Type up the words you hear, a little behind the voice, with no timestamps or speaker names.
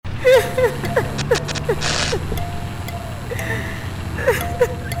It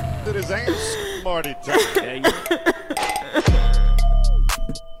is Aunt Smarty time.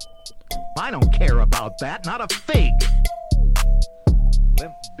 I don't care about that, not a fig.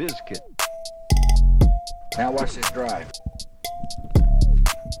 Limp Bizkit. Now watch this drive.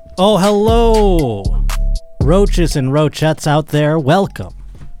 Oh, hello, roaches and roachettes out there. Welcome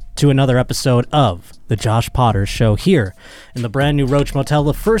to another episode of The Josh Potter Show here in the brand new Roach Motel,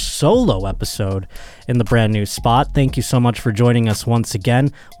 the first solo episode in the brand new spot. Thank you so much for joining us once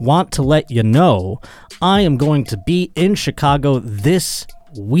again. Want to let you know I am going to be in Chicago this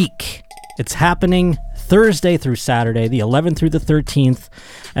week. It's happening Thursday through Saturday, the 11th through the 13th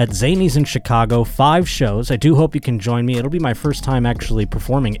at Zany's in Chicago. 5 shows. I do hope you can join me. It'll be my first time actually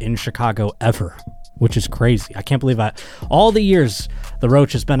performing in Chicago ever, which is crazy. I can't believe all the years the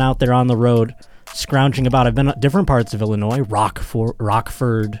Roach has been out there on the road scrounging about. I've been at different parts of Illinois,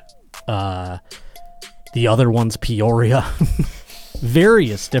 Rockford, the other one's Peoria,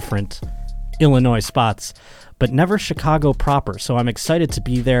 various different Illinois spots, but never Chicago proper. So I'm excited to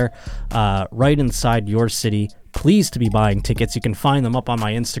be there right inside your city. Pleased to be buying tickets. You can find them up on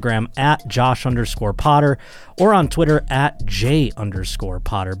my Instagram at Josh_Potter or on Twitter at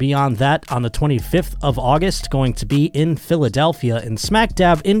J_Potter. Beyond that, on the 25th of August, going to be in Philadelphia, and smack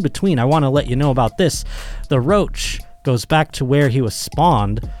dab in between, I want to let you know about this. The Roach goes back to where he was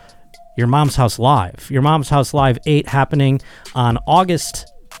spawned, Your Mom's House Live. Your Mom's House Live 8 happening on August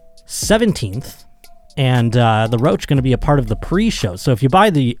 17th. And the Roach going to be a part of the pre-show. So if you buy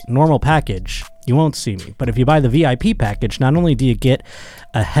the normal package, you won't see me. But if you buy the VIP package, not only do you get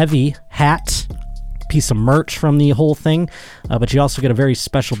a heavy hat, piece of merch from the whole thing, but you also get a very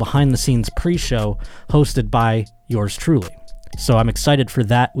special behind-the-scenes pre-show hosted by yours truly. So I'm excited for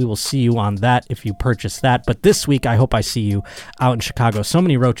that. We will see you on that if you purchase that. But this week, I hope I see you out in Chicago. So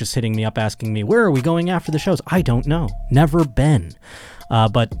many Roaches hitting me up asking me, where are we going after the shows? I don't know. Never been.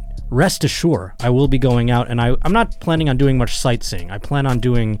 But rest assured, I will be going out, and I'm not planning on doing much sightseeing. I plan on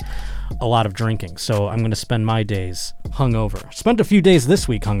doing a lot of drinking, so I'm going to spend my days hungover. Spent a few days this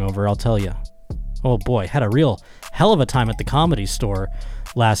week hungover, I'll tell you. Oh boy, had a real hell of a time at the Comedy Store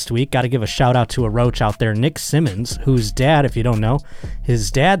last week. Got to give a shout out to a Roach out there, Nick Simmons, whose dad, if you don't know, his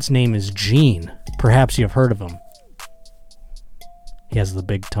dad's name is Gene. Perhaps you've heard of him. He has the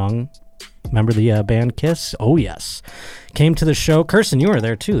big tongue. Remember the band Kiss? Oh, yes. Came to the show. Kirsten, you were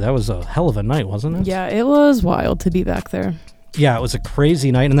there, too. That was a hell of a night, wasn't it? Yeah, it was wild to be back there. Yeah, it was a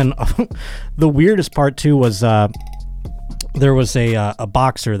crazy night. And then the weirdest part, too, was there was a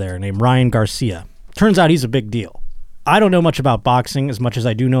boxer there named Ryan Garcia. Turns out he's a big deal. I don't know much about boxing as much as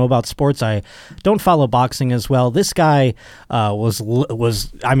I do know about sports. I don't follow boxing as well. This guy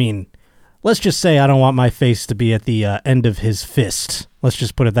was I mean, let's just say I don't want my face to be at the end of his fist. Let's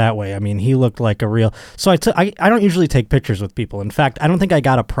just put it that way. I mean, he looked like a real... So I don't usually take pictures with people. In fact, I don't think I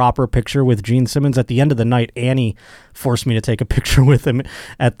got a proper picture with Gene Simmons. At the end of the night, Annie forced me to take a picture with him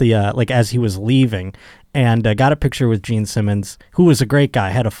at the as he was leaving, and got a picture with Gene Simmons, who was a great guy.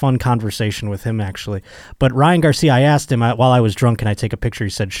 I had a fun conversation with him, actually. But Ryan Garcia, I asked him while I was drunk, can I take a picture?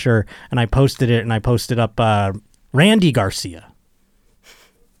 He said, sure. And I posted it, and I posted up Randy Garcia.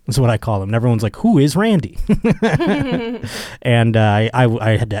 That's what I call him. And everyone's like, who is Randy? And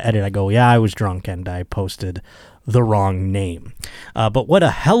I had to edit. I go, yeah, I was drunk, and I posted the wrong name. But what a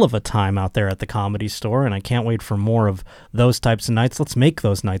hell of a time out there at the Comedy Store, and I can't wait for more of those types of nights. Let's make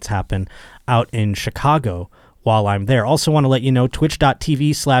those nights happen out in Chicago while I'm there. Also want to let you know,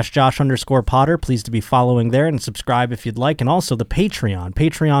 twitch.tv/Josh_Potter. Pleased to be following there, and subscribe if you'd like. And also the Patreon,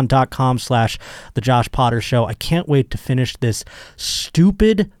 patreon.com/The Josh Potter Show. I can't wait to finish this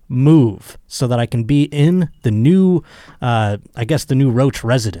stupid move so that I can be in the new, the new Roach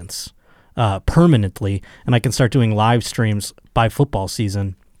residence permanently, and I can start doing live streams by football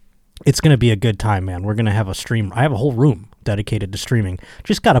season. It's going to be a good time, man. We're going to have a stream. I have a whole room dedicated to streaming.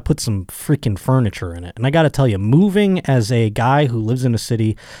 Just got to put some freaking furniture in it. And I got to tell you, moving as a guy who lives in a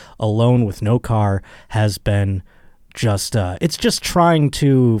city alone with no car has been just, it's just trying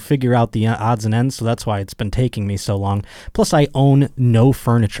to figure out the odds and ends. So that's why it's been taking me so long. Plus, I own no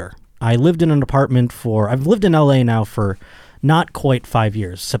furniture. I lived in an apartment I've lived in LA now for not quite 5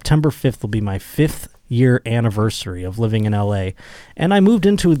 years. September 5th will be my 5th year anniversary of living in LA. And I moved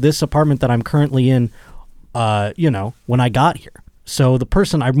into this apartment that I'm currently in, when I got here. So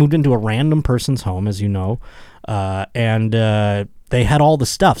I moved into a random person's home, as you know, and they had all the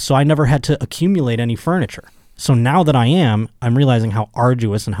stuff. So I never had to accumulate any furniture. So now that I'm realizing how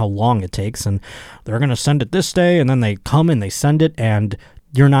arduous and how long it takes. And they're going to send it this day, and then they come and they send it, and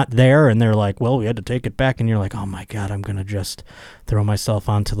you're not there and they're like, well, we had to take it back, and you're like, oh my God, I'm going to just throw myself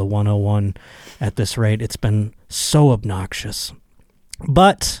onto the 101 at this rate. It's been so obnoxious.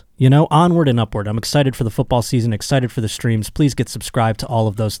 But, onward and upward. I'm excited for the football season, excited for the streams. Please get subscribed to all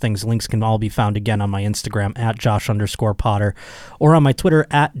of those things. Links can all be found again on my Instagram at Josh_Potter or on my Twitter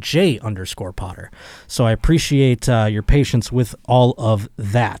at J_Potter. So I appreciate your patience with all of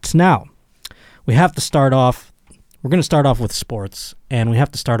that. Now, we're going to start off with sports, and we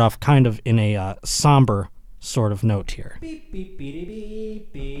have to start off kind of in a somber sort of note here. Beep, beep, beep,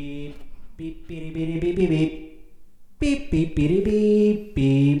 beep, beep, beep, beep, beep, beep, beep, beep. Beep beep beep beep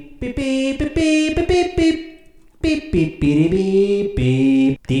beep beep beep beep beep beep beep beep beep beep beep beep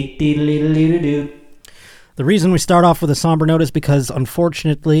beep. The reason we start off with a somber note is because,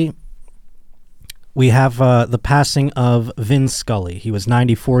 unfortunately, we have the passing of Vin Scully. He was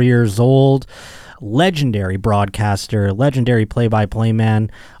 94 years old, legendary broadcaster, legendary play-by-play man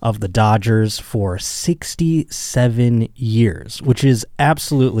of the Dodgers for 67 years, which is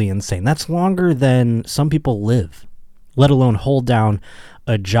absolutely insane. That's longer than some people live, let alone hold down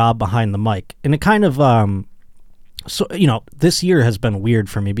a job behind the mic. And it kind of, this year has been weird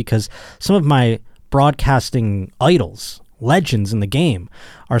for me because some of my broadcasting idols, legends in the game,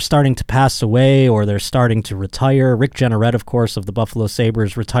 are starting to pass away or they're starting to retire. Rick Jeanneret, of course, of the Buffalo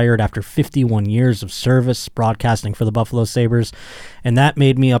Sabres, retired after 51 years of service broadcasting for the Buffalo Sabres, and that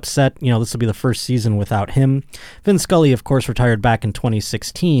made me upset. This will be the first season without him. Vin Scully, of course, retired back in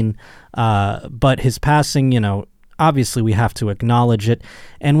 2016, but his passing, obviously we have to acknowledge it.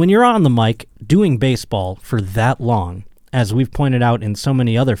 And when you're on the mic doing baseball for that long, as we've pointed out in so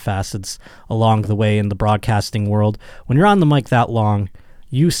many other facets along the way in the broadcasting world, when you're on the mic that long,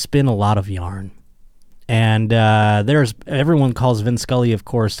 you spin a lot of yarn. And everyone calls Vin Scully, of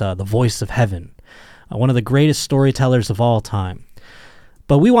course, the voice of heaven, one of the greatest storytellers of all time.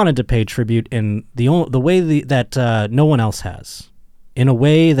 But we wanted to pay tribute in the way that no one else has, in a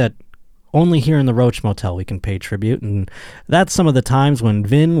way that only here in the Roach Motel we can pay tribute. And that's some of the times when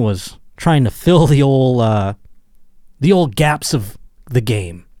Vin was trying to fill the old gaps of the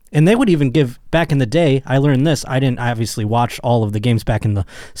game. And they would even give, back in the day, I learned this. I didn't obviously watch all of the games back in the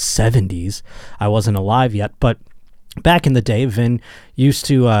 70s. I wasn't alive yet. But back in the day, Vin used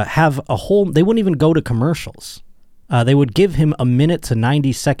to have they wouldn't even go to commercials. They would give him a minute to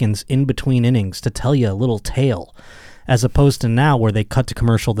 90 seconds in between innings to tell you a little tale, as opposed to now where they cut to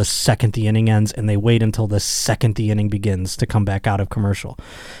commercial the second the inning ends and they wait until the second the inning begins to come back out of commercial.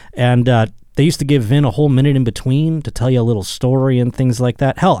 And they used to give Vin a whole minute in between to tell you a little story and things like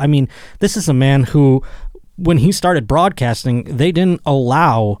that. Hell, I mean, this is a man who, when he started broadcasting, they didn't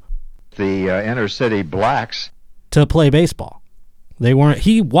allow the inner city blacks to play baseball.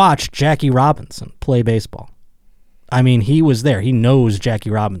 He watched Jackie Robinson play baseball. I mean, he was there. He knows Jackie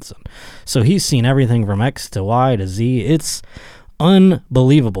Robinson. So he's seen everything from X to Y to Z. It's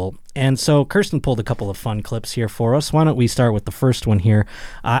unbelievable. And so Kirsten pulled a couple of fun clips here for us. Why don't we start with the first one here?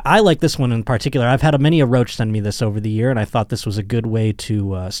 I like this one in particular. I've had many a Roach send me this over the year, and I thought this was a good way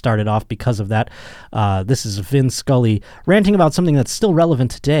to start it off because of that. This is Vin Scully ranting about something that's still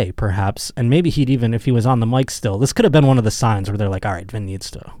relevant today, perhaps, and maybe he'd even, if he was on the mic still, this could have been one of the signs where they're like, all right, Vin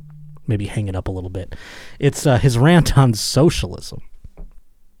needs to maybe hang it up a little bit. It's his rant on socialism.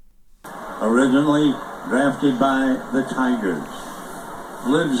 Originally drafted by the Tigers,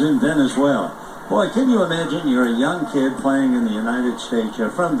 lives in Venezuela. Boy, can you imagine you're a young kid playing in the United States,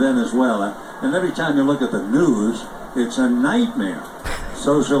 you're from Venezuela, and every time you look at the news, it's a nightmare.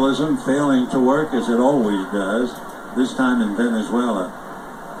 Socialism failing to work as it always does, this time in Venezuela.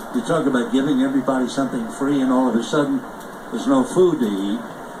 You talk about giving everybody something free and all of a sudden there's no food to eat.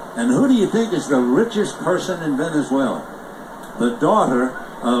 And who do you think is the richest person in Venezuela? The daughter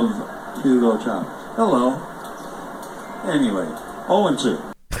of Hugo Chavez. Hello. Anyway,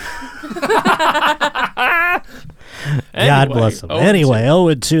 0-2. God bless him. Anyway,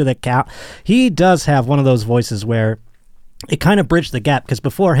 0-2 the count. He does have one of those voices where it kind of bridged the gap, because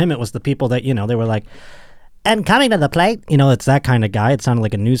before him it was the people that, they were like, and coming to the plate, it's that kind of guy. It sounded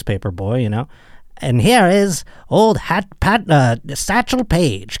like a newspaper boy, And here is old Satchel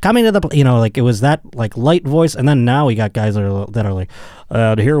Paige coming to the, like it was that like light voice. And then now we got guys that are like,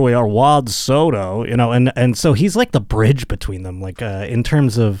 here we are, Wad Soto, and so he's like the bridge between them, like in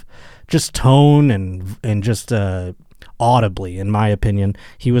terms of just tone and just audibly, in my opinion,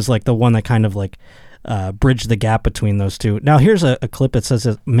 he was like the one that kind of like bridged the gap between those two. Now here's a clip that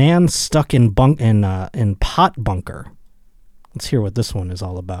says, "Man stuck in pot bunker." Let's hear what this one is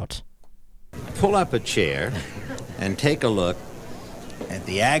all about. Pull up a chair and take a look at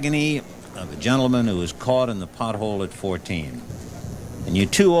the agony of a gentleman who was caught in the pothole at 14. And you're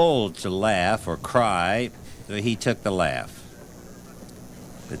too old to laugh or cry, so he took the laugh.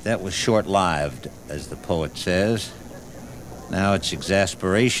 But that was short-lived, as the poet says. Now it's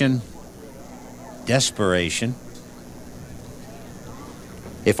exasperation, desperation.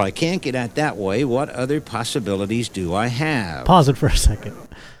 If I can't get out that way, what other possibilities do I have? Pause it for a second.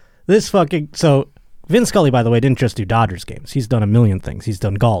 So Vin Scully, by the way, didn't just do Dodgers games. He's done a million things. He's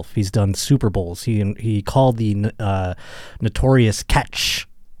done golf. He's done Super Bowls. He called the notorious catch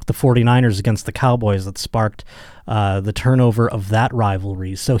with the 49ers against the Cowboys that sparked the turnover of that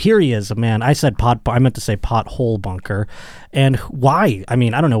rivalry. So here he is, a man. I meant to say pothole bunker. And why? I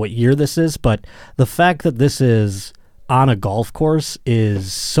mean, I don't know what year this is, but the fact that this is on a golf course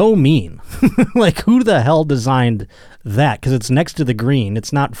is so mean. Like, who the hell designed that? Because it's next to the green.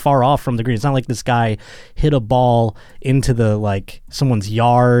 It's not far off from the green. It's not like this guy hit a ball into someone's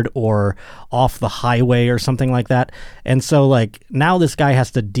yard or off the highway or something like that. And so, now this guy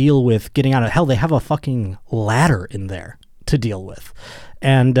has to deal with getting out of... Hell, they have a fucking ladder in there to deal with.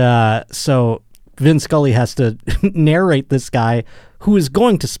 And so Vin Scully has to narrate this guy who is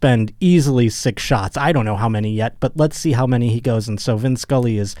going to spend easily 6 shots. I don't know how many yet, but let's see how many he goes. And so Vin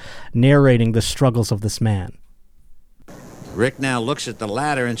Scully is narrating the struggles of this man. Rick now looks at the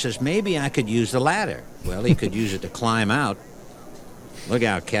ladder and says, maybe I could use the ladder. Well, he could use it to climb out. Look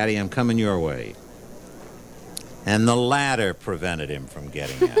out, Caddy, I'm coming your way. And the ladder prevented him from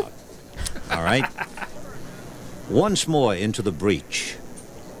getting out. All right? Once more into the breach.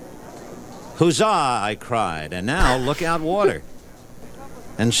 Huzzah, I cried, and now look out water.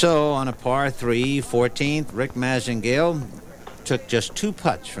 And so, on a par 3, 14th, Rick Mazengale took just 2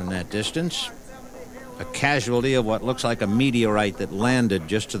 putts from that distance. A casualty of what looks like a meteorite that landed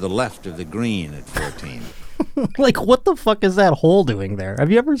just to the left of the green at 14. What the fuck is that hole doing there? Have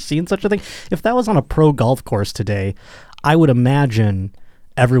you ever seen such a thing? If that was on a pro golf course today, I would imagine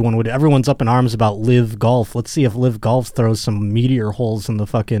everyone's up in arms about Live Golf. Let's see if Live Golf throws some meteor holes in the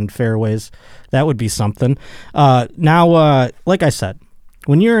fucking fairways. That would be something. Now, like I said,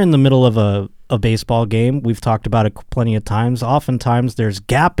 when you're in the middle of a baseball game, we've talked about it plenty of times. Oftentimes, there's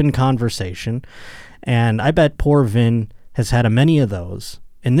gap in conversation, and I bet poor Vin has had a many of those.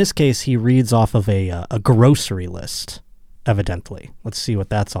 In this case, he reads off of a grocery list, evidently. Let's see what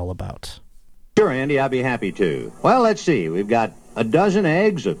that's all about. Sure, Andy, I'd be happy to. Well, let's see. We've got a dozen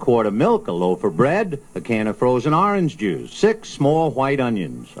eggs, a quart of milk, a loaf of bread, a can of frozen orange juice, 6 small white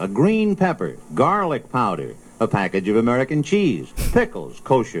onions, a green pepper, garlic powder, a package of American cheese, pickles,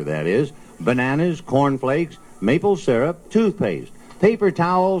 kosher that is, bananas, cornflakes, maple syrup, toothpaste, paper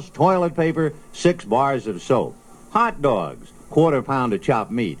towels, toilet paper, 6 bars of soap, hot dogs, quarter pound of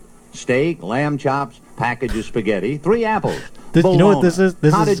chopped meat, steak, lamb chops, package of spaghetti, 3 apples, bologna, you know what this is?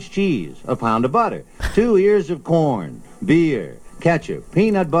 Cottage cheese, a pound of butter, 2 ears of corn, beer, ketchup,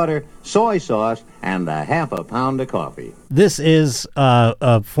 peanut butter, soy sauce, and a half a pound of coffee. This is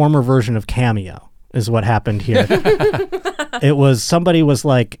a former version of Cameo, is what happened here. Somebody was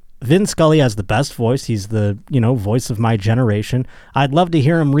like, Vin Scully has the best voice. He's the, voice of my generation. I'd love to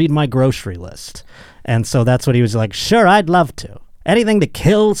hear him read my grocery list. And so that's what he was like, sure, I'd love to. Anything to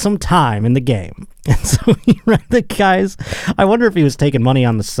kill some time in the game. And so he read the guys. I wonder if he was taking money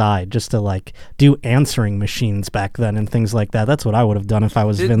on the side just to do answering machines back then and things like that. That's what I would have done if I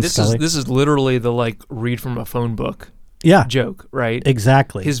was Vin Scully. This is literally the read from a phone book joke, right?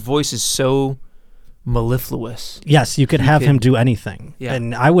 Exactly. His voice is so mellifluous. Yes, you could have him do anything. Yeah.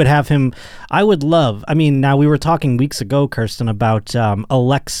 And I would have him, now we were talking weeks ago, Kirsten, about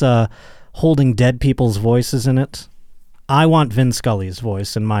Alexa holding dead people's voices in it. I want Vin Scully's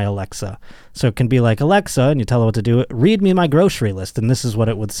voice in my Alexa. So it can be like, Alexa, and you tell her what to do. Read me my grocery list, and this is what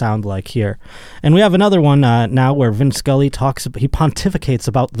it would sound like here. And we have another one now where Vin Scully he pontificates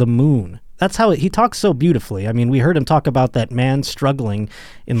about the moon. That's how he talks so beautifully. I mean, we heard him talk about that man struggling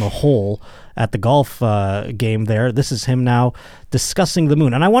in the hole at the golf game there. This is him now discussing the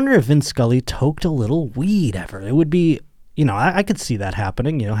moon. And I wonder if Vin Scully toked a little weed ever. It would be, I could see that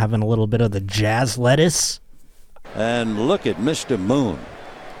happening, having a little bit of the jazz lettuce. And look at Mr. Moon.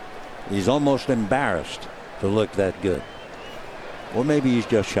 He's almost embarrassed to look that good. Or maybe he's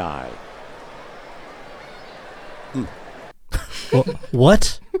just shy. Well,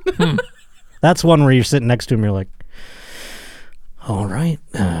 what? That's one where you're sitting next to him, you're like, all right.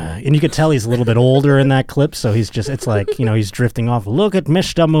 And you could tell he's a little bit older in that clip, so it's like, he's drifting off. Look at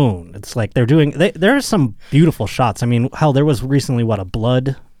Mr. Moon. It's like there are some beautiful shots. I mean, hell, there was recently, a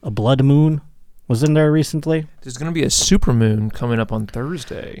blood moon? wasn't there recently? There's going to be a supermoon coming up on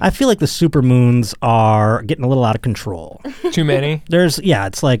Thursday. I feel like the supermoons are getting a little out of control. Too many?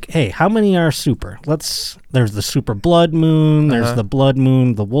 It's like, hey, how many are super? There's the super blood moon, there's the blood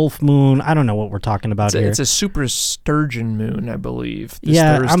moon, the wolf moon. I don't know what we're talking about here. It's a super sturgeon moon, I believe. Thursday.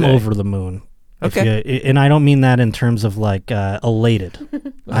 I'm over the moon. Okay. And I don't mean that in terms of like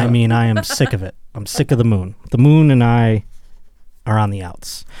elated. I mean, I am sick of it. I'm sick of the moon. The moon and I are on the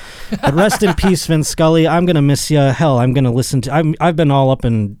outs. But rest in peace, Vin Scully. I'm going to miss you. Hell, I'm going to listen to... I've been all up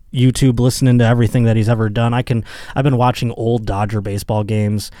in YouTube listening to everything that he's ever done. I've been watching old Dodger baseball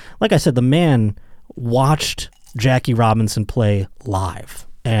games. Like I said, the man watched Jackie Robinson play live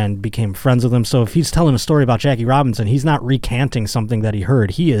and became friends with him. So if he's telling a story about Jackie Robinson, he's not recanting something that he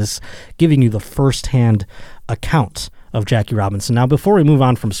heard. He is giving you the firsthand account of Jackie Robinson. Now, before we move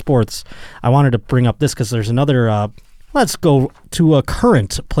on from sports, I wanted to bring up this because there's another... let's go to a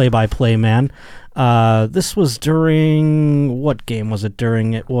current play-by-play man. This was during... What game was it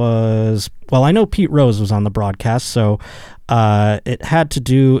during? It was... Well, I know Pete Rose was on the broadcast, so it had to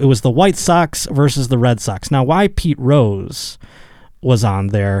do... It was the White Sox versus the Red Sox. Now, why Pete Rose was on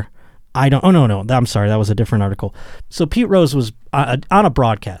there, I don't... Oh, no. I'm sorry. That was a different article. So Pete Rose was on a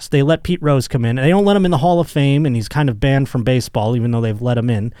broadcast. They let Pete Rose come in. They don't let him in the Hall of Fame, and he's kind of banned from baseball, even though they've let him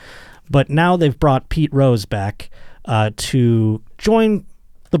in. But now they've brought Pete Rose back to join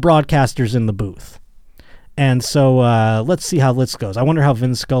the broadcasters in the booth. And so let's see how this goes. I wonder how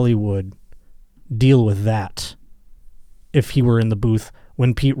Vin Scully would deal with that if he were in the booth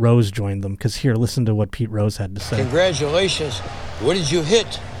when Pete Rose joined them. Because here, listen to what Pete Rose had to say. Congratulations. What did you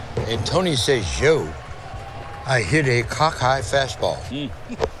hit? And Tony says, Joe, I hit a cock-high fastball.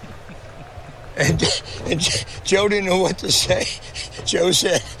 And Joe didn't know what to say. Joe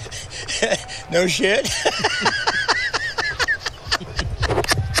said, no shit.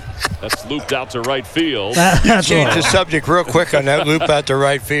 That's looped out to right field. You changed the subject real quick on that loop out to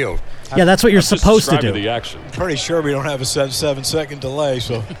right field. Yeah, that's what you're supposed to do. The action. Pretty sure we don't have a 7-second delay,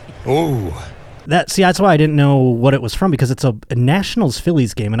 so. Ooh. That's why I didn't know what it was from, because it's a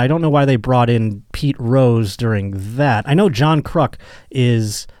Nationals-Phillies game, and I don't know why they brought in Pete Rose during that. I know John Kruk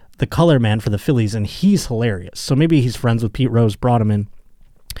is the color man for the Phillies, and he's hilarious. So maybe he's friends with Pete Rose, brought him in.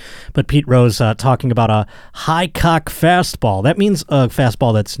 But Pete Rose talking about a high cock fastball. That means a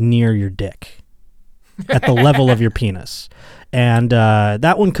fastball that's near your dick, at the level of your penis. And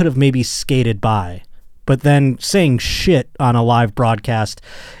that one could have maybe skated by. But then saying shit on a live broadcast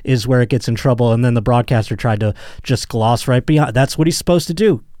is where it gets in trouble. And then the broadcaster tried to just gloss right beyond. That's what he's supposed to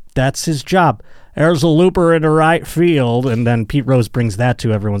do. That's his job. There's a looper in the right field. And then Pete Rose brings that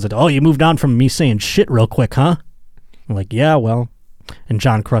to everyone. Said, oh, you moved on from me saying shit real quick, huh? I'm like, yeah, well. And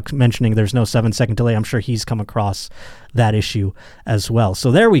John Kruk mentioning there's no 7-second delay. I'm sure he's come across that issue as well.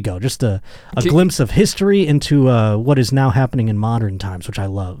 So there we go. Just a glimpse of history into what is now happening in modern times, which I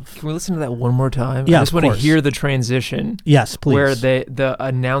love. Can we listen to that one more time? Yeah, I just want to hear the transition. Yes, please. Where the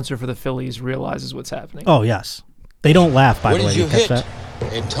announcer for the Phillies realizes what's happening. Oh, yes. They don't laugh, by the way. What did you catch hit? That?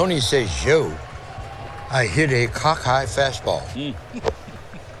 And Tony says, Joe, I hit a cock-high fastball.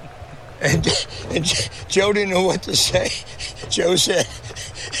 And Joe didn't know what to say. Joe said,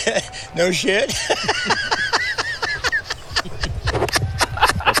 no shit.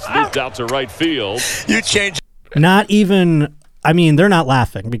 That's looped out to right field. You changed. Not even, I mean, they're not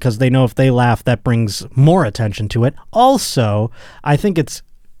laughing because they know if they laugh, that brings more attention to it. Also, I think it's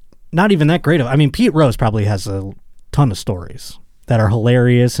not even that great. I mean, Pete Rose probably has a ton of stories that are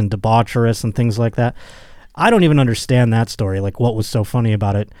hilarious and debaucherous and things like that. I don't even understand that story. Like, what was so funny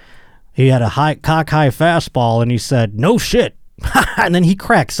about it? He had a cock-high fastball, and he said, no shit. And then he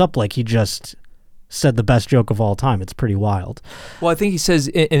cracks up like he just said the best joke of all time. It's pretty wild. Well, I think he says,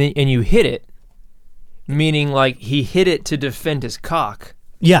 and you hit it, meaning like he hit it to defend his cock.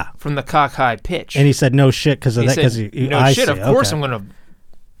 Yeah. From the cock-high pitch. And he said no shit because of that. No shit, of course I'm going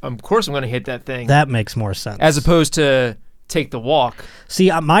to hit that thing. That makes more sense. As opposed to take the walk. See,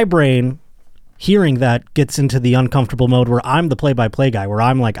 my brain... hearing that gets into the uncomfortable mode where I'm the play-by-play guy, where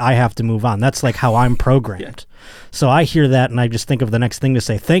I'm like, I have to move on. That's like how I'm programmed. Yeah. So I hear that and I just think of the next thing to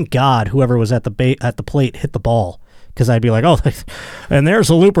say. Thank God whoever was at the plate hit the ball, because I'd be like, oh, and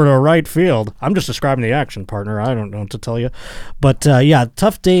there's a looper to right field. I'm just describing the action, partner. I don't know what to tell you. But yeah,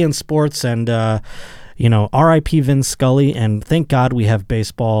 tough day in sports, and R.I.P. Vin Scully, and thank God we have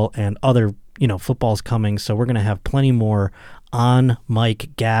baseball and other football's coming. So we're gonna have plenty more on mic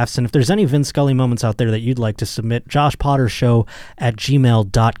gaffes. And if there's any Vin Scully moments out there that you'd like to submit,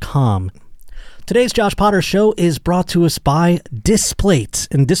 joshpottershow@gmail.com. Today's Josh Potter Show is brought to us by Displate.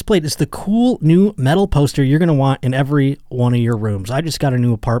 And Displate is the cool new metal poster you're going to want in every one of your rooms. I just got a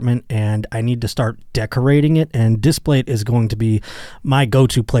new apartment and I need to start decorating it. And Displate is going to be my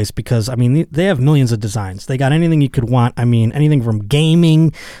go-to place because, I mean, they have millions of designs. They got anything you could want. I mean, anything from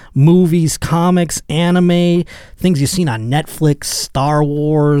gaming, movies, comics, anime, things you've seen on Netflix, Star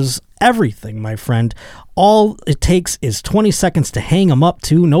Wars, everything, my friend. All it takes is 20 seconds to hang them up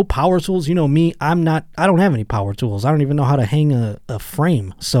too. No power tools. You know me, I don't have any power tools. I don't even know how to hang a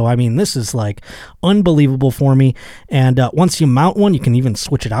frame. So, I mean, this is like unbelievable for me. And once you mount one, you can even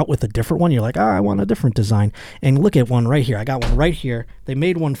switch it out with a different one. You're like, I want a different design. And look at one right here. I got one right here. They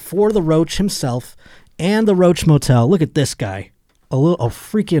made one for the Roach himself and the Roach Motel. Look at this guy. A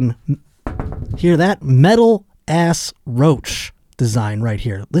freaking, hear that? Metal ass Roach design right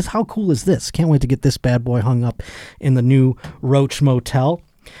here. How cool is this? Can't wait to get this bad boy hung up in the new Roach Motel.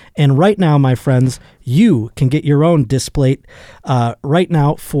 And right now, my friends, you can get your own Displate right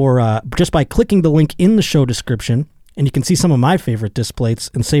now for just by clicking the link in the show description, and you can see some of my favorite Displates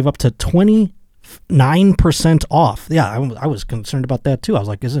and save up to 29% off. Yeah, I was concerned about that too. I was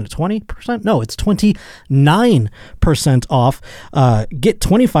like, isn't it 20%? No, it's 29% off. Get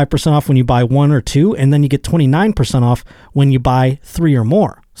 25% off when you buy one or two, and then you get 29% off when you buy three or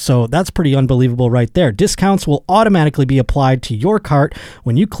more. So that's pretty unbelievable right there. Discounts will automatically be applied to your cart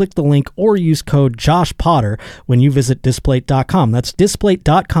when you click the link or use code Josh Potter when you visit Displate.com. That's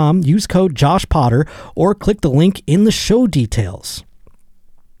Displate.com. Use code Josh Potter or click the link in the show details.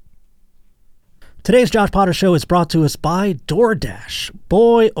 Today's Josh Potter Show is brought to us by DoorDash.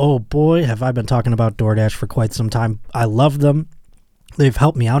 Boy, oh boy, have I been talking about DoorDash for quite some time. I love them. They've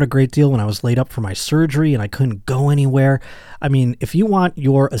helped me out a great deal when I was laid up for my surgery and I couldn't go anywhere. I mean, if you want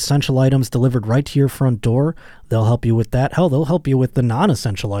your essential items delivered right to your front door, they'll help you with that. Hell, they'll help you with the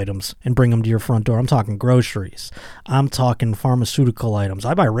non-essential items and bring them to your front door. I'm talking groceries. I'm talking pharmaceutical items.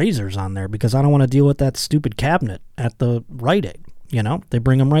 I buy razors on there because I don't want to deal with that stupid cabinet at the Rite Aid. You know, they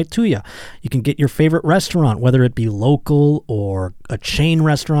bring them right to you. You can get your favorite restaurant, whether it be local or a chain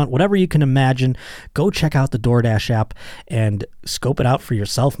restaurant, whatever you can imagine. Go check out the DoorDash app and scope it out for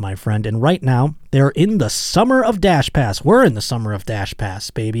yourself, my friend. And right now, they're in the summer of Dash Pass. We're in the summer of Dash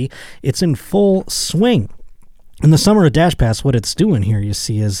Pass, baby. It's in full swing. In the summer of Dash Pass, what it's doing here, you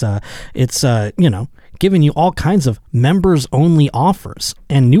see, is giving you all kinds of members-only offers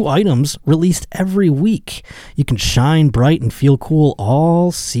and new items released every week. You can shine bright and feel cool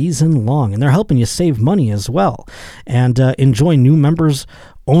all season long, and they're helping you save money as well. And enjoy new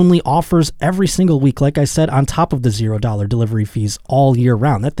members-only offers every single week, like I said, on top of the $0 delivery fees all year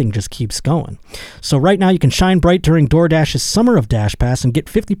round. That thing just keeps going. So right now, you can shine bright during DoorDash's Summer of Dash Pass and get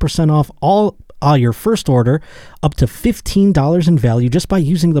 50% off all your first order up to $15 in value just by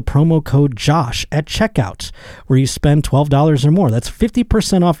using the promo code JOSH at checkout, where you spend $12 or more. That's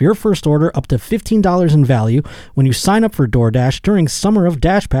 50% off your first order up to $15 in value when you sign up for DoorDash during Summer of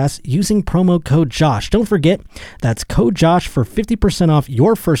Dash Pass using promo code JOSH. Don't forget, that's code JOSH for 50% off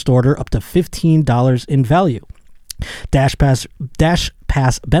your first order up to $15 in value. Dash Pass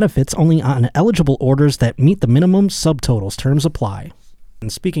benefits only on eligible orders that meet the minimum subtotals. Terms apply.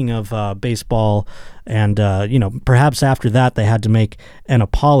 And speaking of baseball, and, perhaps after that they had to make an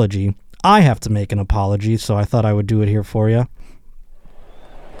apology. I have to make an apology, so I thought I would do it here for you.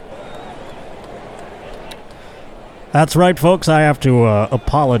 That's right, folks. I have to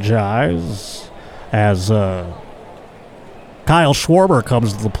apologize as Kyle Schwarber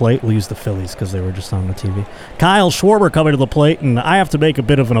comes to the plate. We'll use the Phillies because they were just on the TV. Kyle Schwarber coming to the plate, and I have to make a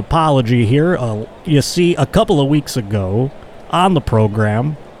bit of an apology here. You see, a couple of weeks ago, on the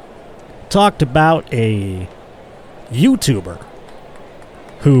program, talked about a YouTuber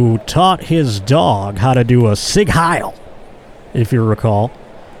who taught his dog how to do a Sig Heil, if you recall.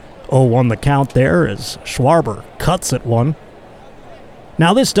 0-1 the count there as Schwarber cuts at one.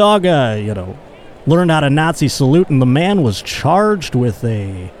 Now this dog, learned how to Nazi salute, and the man was charged with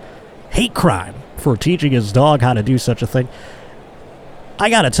a hate crime for teaching his dog how to do such a thing. I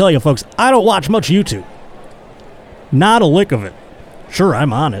gotta tell you, folks, I don't watch much YouTube. Not a lick of it. Sure,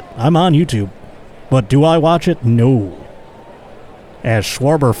 I'm on it. I'm on YouTube. But do I watch it? No. As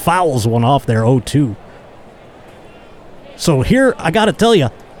Schwarber fouls one off there, 0-2. So here, I gotta tell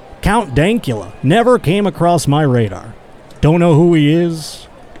you, Count Dankula never came across my radar. Don't know who he is.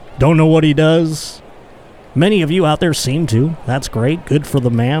 Don't know what he does. Many of you out there seem to. That's great. Good for the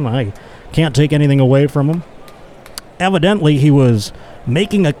man. I can't take anything away from him. Evidently, he was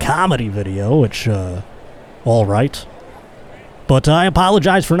making a comedy video, which, all right. But I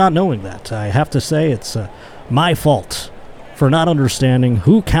apologize for not knowing that. I have to say it's my fault for not understanding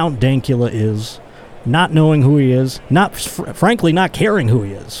who Count Dankula is, not knowing who he is, frankly not caring who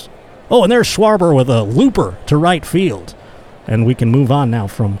he is. Oh, and there's Schwarber with a looper to right field. And we can move on now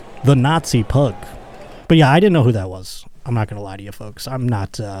from the Nazi pug. But yeah, I didn't know who that was. I'm not going to lie to you folks. I'm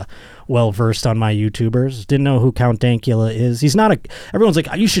not well-versed on my YouTubers. Didn't know who Count Dankula is. He's not everyone's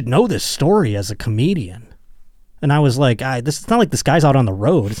like, you should know this story as a comedian. And I was like, it's not like this guy's out on the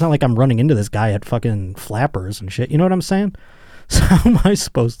road. It's not like I'm running into this guy at fucking Flappers and shit. You know what I'm saying? So how am I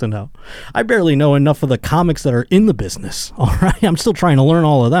supposed to know? I barely know enough of the comics that are in the business. All right? I'm still trying to learn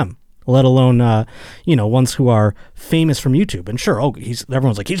all of them, let alone, ones who are famous from YouTube. And sure,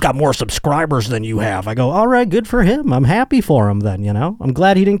 everyone's like, he's got more subscribers than you have. I go, all right, good for him. I'm happy for him then, I'm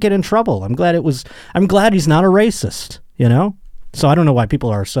glad he didn't get in trouble. I'm glad he's not a racist, So I don't know why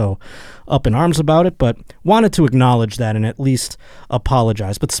people are so up in arms about it, but wanted to acknowledge that and at least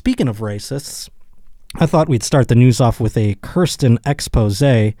apologize. But speaking of racists, I thought we'd start the news off with a Kirsten expose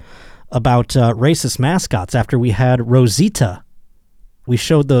about racist mascots after we had Rosita. We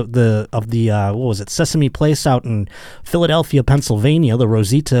showed Sesame Place out in Philadelphia, Pennsylvania. The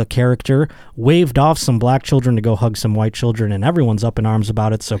Rosita character waved off some black children to go hug some white children, and everyone's up in arms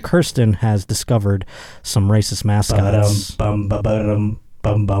about it. So Kirsten has discovered some racist mascots.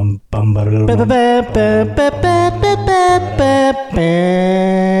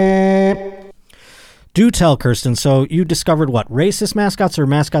 Do tell, Kirsten. So you discovered what? Racist mascots or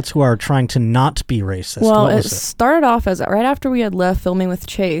mascots who are trying to not be racist? Well, it started off as right after we had left filming with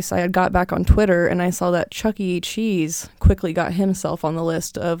Chase, I had got back on Twitter and I saw that Chuck E. Cheese quickly got himself on the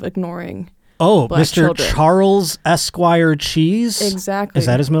list of ignoring black Mr. children. Charles Esquire Cheese? Exactly. Is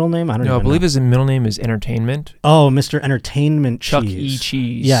that his middle name? I believe his middle name is Entertainment. Oh, Mr. Entertainment Chuck Cheese. E.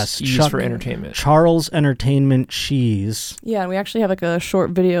 Cheese. Yes, Cheese for entertainment. Charles Entertainment Cheese. Yeah, and we actually have like a short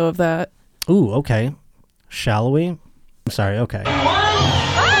video of that. Ooh, okay. Shall we? I'm sorry, okay. Thank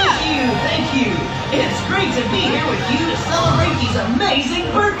you. It's great to be here with you to celebrate these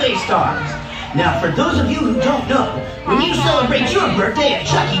amazing birthday stars. Now, for those of you who don't know, when you celebrate your birthday at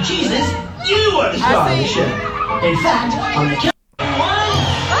Chuck E. Cheese's, you are the star of the show. In fact, on the count of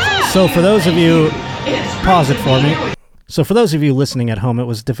 1, So for those of you, pause it for me. So for those of you listening at home, it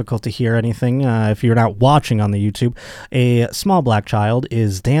was difficult to hear anything. If you're not watching on the YouTube, a small black child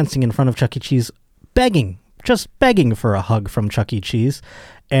is dancing in front of Chuck E. Cheese, just begging for a hug from Chuck E. Cheese.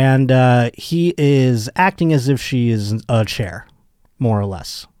 And he is acting as if she is a chair, more or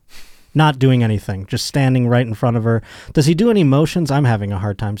less. Not doing anything, just standing right in front of her. Does he do any motions? I'm having a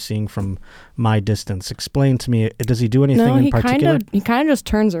hard time seeing from my distance. Explain to me, does he do anything in particular? He kind of just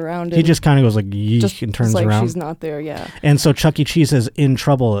turns around. He just kind of goes like, yeesh, and turns like around. She's not there, yeah. And so Chuck E. Cheese is in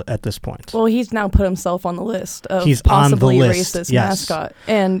trouble at this point. Well, he's now put himself on the list of he's possibly on the list, racist yes. mascot.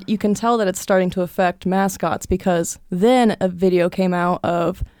 And you can tell that it's starting to affect mascots because then a video came out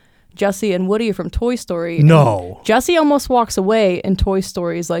of Jesse and Woody from Toy Story. No. Jesse almost walks away and Toy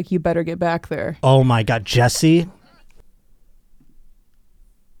Story's like, you better get back there. Oh my God, Jesse?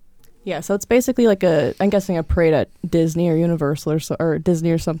 Yeah, so it's basically like I'm guessing a parade at Disney or Universal or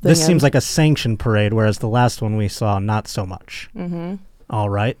Disney or something. This seems like a sanctioned parade, whereas the last one we saw, not so much. Mm-hmm. All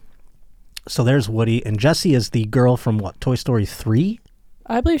right. So there's Woody, and Jessie is the girl from what, Toy Story 3?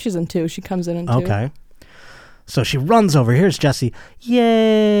 I believe she's in 2. She comes in 2. Okay. So she runs over. Here's Jessie.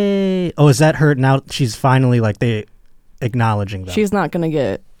 Yay! Oh, is that her? Now she's finally they acknowledging them. She's not going to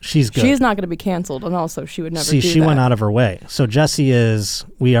get... She's good. She's not going to be canceled, and also she would never do that. See, she went out of her way. So Jessie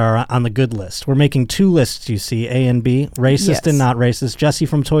we are on the good list. We're making 2 lists, you see, A and B, racist and not racist. Jessie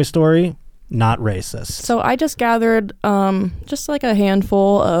from Toy Story, not racist. So I just gathered just like a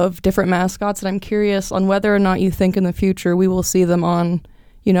handful of different mascots, and I'm curious on whether or not you think in the future we will see them on,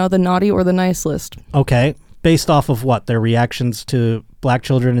 the naughty or the nice list. Okay. Based off of what? Their reactions to black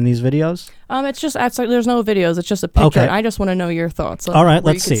children in these videos? It's just there's no videos. It's just a picture. Okay. And I just want to know your thoughts on all right,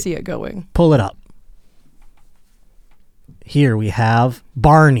 where let's you can see it going. Pull it up. Here we have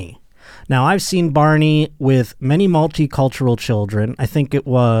Barney. Now, I've seen Barney with many multicultural children. I think it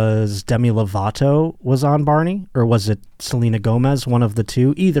was Demi Lovato was on Barney, or was it Selena Gomez? One of the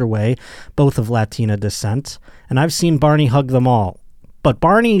two. Either way, both of Latina descent. And I've seen Barney hug them all. But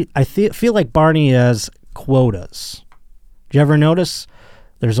Barney, I feel like Barney has quotas. Do you ever notice?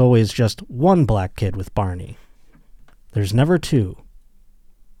 There's always just one black kid with Barney. There's never 2.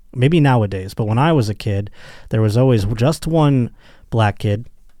 Maybe nowadays, but when I was a kid, there was always just one black kid,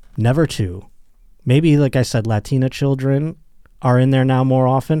 never 2. Maybe, like I said, Latina children are in there now more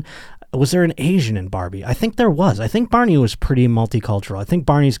often. Was there an Asian in Barbie? I think there was. I think Barney was pretty multicultural. I think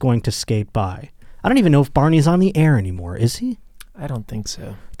Barney's going to skate by. I don't even know if Barney's on the air anymore. Is he? I don't think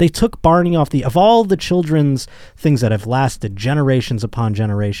so. They took Barney off of all the children's things that have lasted generations upon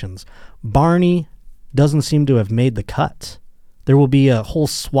generations, Barney doesn't seem to have made the cut. There will be a whole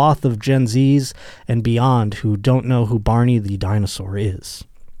swath of Gen Zs and beyond who don't know who Barney the dinosaur is.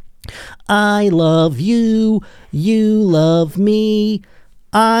 I love you, you love me,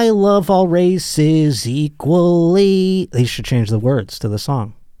 I love all races equally. They should change the words to the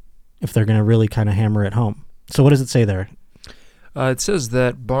song if they're going to really kind of hammer it home. So what does it say there? It says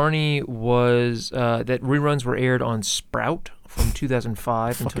that Barney was, that reruns were aired on Sprout from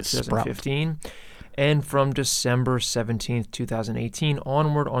 2005 until 2015, and from December 17th, 2018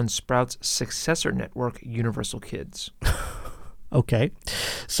 onward on Sprout's successor network, Universal Kids. Okay.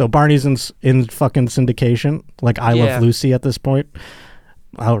 So Barney's in fucking syndication, like I Love Lucy at this point.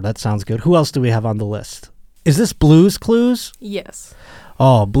 Oh, that sounds good. Who else do we have on the list? Is this Blue's Clues? Yes.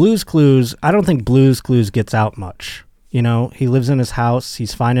 Oh, Blue's Clues. I don't think Blue's Clues gets out much. You know, he lives in his house.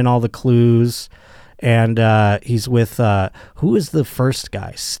 He's finding all the clues. And he's with, who is the first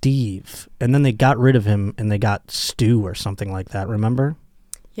guy? Steve. And then they got rid of him and they got Stu or something like that. Remember?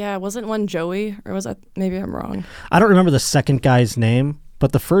 Yeah, wasn't one Joey? Or was that, maybe I'm wrong. I don't remember the second guy's name,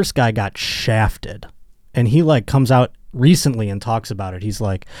 but the first guy got shafted. And he like comes out recently and talks about it. He's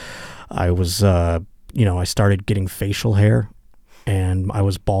like, I was, I started getting facial hair and I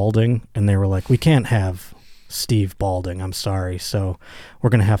was balding. And they were like, we can't have Steve balding, I'm sorry, so we're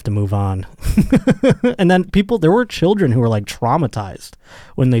gonna have to move on. And then there were children who were like traumatized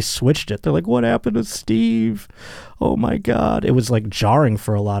when they switched it. They're like, what happened to Steve? Oh my god. It was like jarring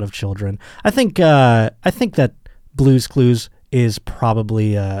for a lot of children. I think that Blue's Clues is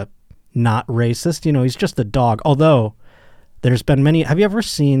probably not racist. You know, he's just a dog, although there's been many. Have you ever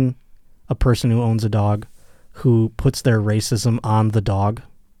seen a person who owns a dog who puts their racism on the dog?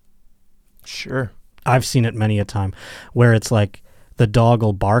 Sure. I've seen it many a time where it's like the dog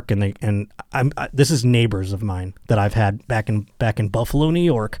will bark this is neighbors of mine that I've had back in Buffalo, New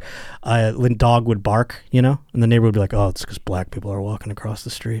York. The dog would bark, and the neighbor would be like, oh, it's because black people are walking across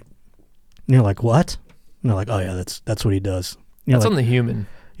the street. And you're like, what? And they're like, oh yeah, that's what he does. That's on the human.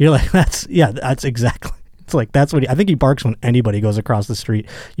 You're like, that's exactly. It's like, that's what I think he barks when anybody goes across the street.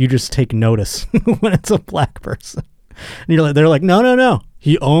 You just take notice when it's a black person. And they're like, no.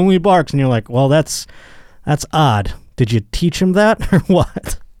 He only barks. And you're like, well, that's odd. Did you teach him that or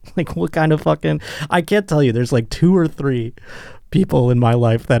what? Like, what kind of fucking... I can't tell you. There's like 2 or 3 people in my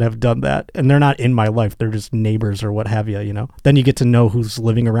life that have done that. And they're not in my life. They're just neighbors or what have you, Then you get to know who's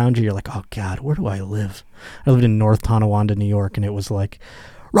living around you. You're like, oh, God, where do I live? I lived in North Tonawanda, New York, and it was like,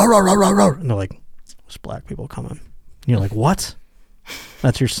 row, row, row, row, row. And they're like, there's black people coming. And you're like, what?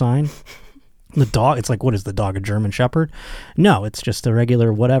 That's your sign? The dog, it's like, what is the dog, a German Shepherd? No, it's just a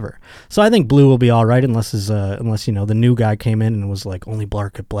regular whatever. So I think Blue will be all right unless the new guy came in and was like, only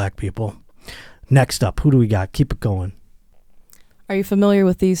bark at black people. Next up, who do we got? Keep it going. Are you familiar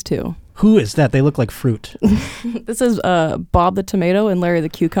with these two? Who is that? They look like fruit. This is Bob the Tomato and Larry the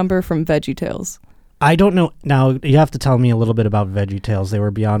Cucumber from VeggieTales. I don't know. Now, you have to tell me a little bit about VeggieTales. They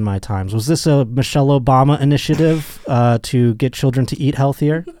were beyond my times. Was this a Michelle Obama initiative to get children to eat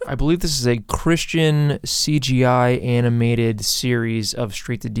healthier? I believe this is a Christian CGI animated series of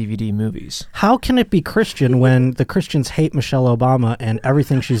straight-to-DVD movies. How can it be Christian when the Christians hate Michelle Obama and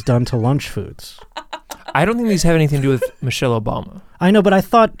everything she's done to lunch foods? I don't think these have anything to do with Michelle Obama. I know, but I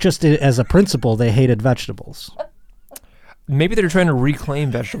thought just as a principle they hated vegetables. Maybe they're trying to reclaim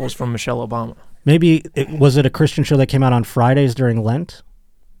vegetables from Michelle Obama. Maybe was it a Christian show that came out on Fridays during Lent?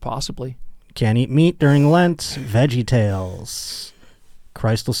 Possibly. Can't eat meat during Lent. VeggieTales.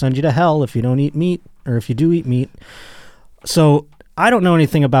 Christ will send you to hell if you don't eat meat, or if you do eat meat. So I don't know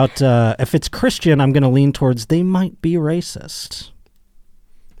anything about, if it's Christian, I'm going to lean towards they might be racist.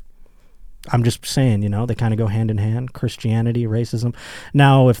 I'm just saying, they kind of go hand in hand, Christianity, racism.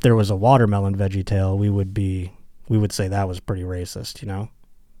 Now, if there was a watermelon VeggieTale, we would say that was pretty racist,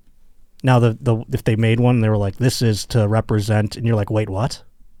 Now, if they made one, they were like, this is to represent, and you're like, wait, what?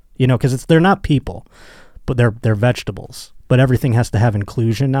 Because they're not people, but they're vegetables. But everything has to have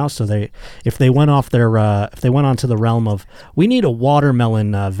inclusion now. So if they went onto the realm of, we need a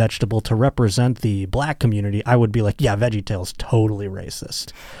watermelon vegetable to represent the black community, I would be like, yeah, VeggieTales, totally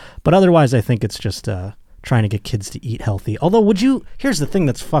racist. But otherwise, I think it's just trying to get kids to eat healthy. Although, here's the thing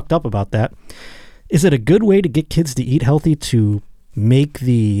that's fucked up about that. Is it a good way to get kids to eat healthy to make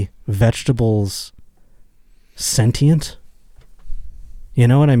the vegetables sentient? You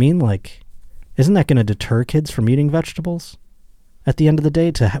know what I mean? Like, isn't that going to deter kids from eating vegetables at the end of the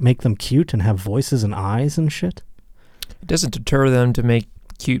day, to make them cute and have voices and eyes and shit? It doesn't deter them to make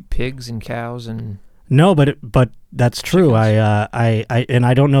cute pigs and cows and No, but that's true.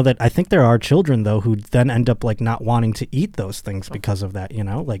 I don't know that. I think there are children though who then end up like not wanting to eat those things because of that.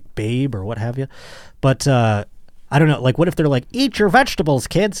 Like Babe or what have you. But I don't know. Like, what if they're like, eat your vegetables,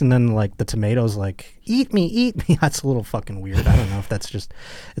 kids, and then like the tomatoes like, eat me. That's a little fucking weird. I don't know if that's just.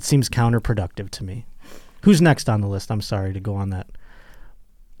 It seems counterproductive to me. Who's next on the list? I'm sorry to go on that.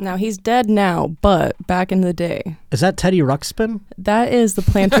 Now, he's dead now, but back in the day. Is that Teddy Ruxpin? That is the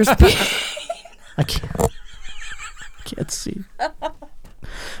planter's I can't see.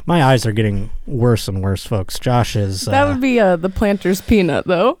 My eyes are getting worse and worse, folks. Josh is... that would be the planter's peanut,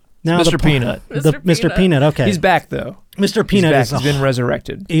 though. No, Mr. Peanut. Mr. Peanut, okay. He's back, though. Mr. Peanut he's been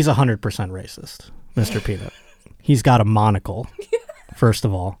resurrected. He's 100% racist, Mr. Peanut. He's got a monocle, first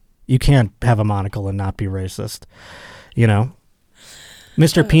of all. You can't have a monocle and not be racist,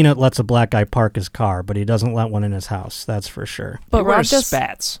 Mr. Peanut lets a black guy park his car, but he doesn't let one in his house. That's for sure. But Rob just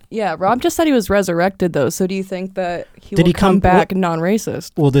spats. Yeah, Rob just said he was resurrected, though. So do you think that he come back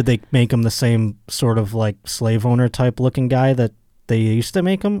non-racist? Well, did they make him the same sort of like slave owner type looking guy that they used to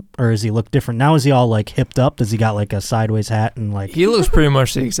make him, or does he look different now? Is he all like hipped up? Does he got like a sideways hat and like? He looks pretty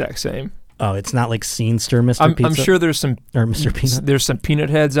much the exact same. Oh, it's not like Scenester Mr. Pizza. I'm sure there's some or Mr. Peanut. There's some peanut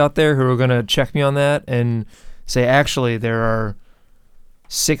heads out there who are gonna check me on that and say actually there are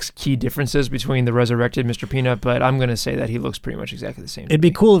 6 key differences between the resurrected Mr. Peanut, but I'm going to say that he looks pretty much exactly the same. It'd be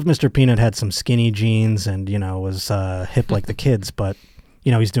cool if Mr. Peanut had some skinny jeans and, was hip like the kids, but,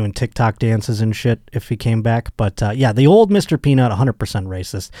 he's doing TikTok dances and shit if he came back. But, the old Mr. Peanut, 100%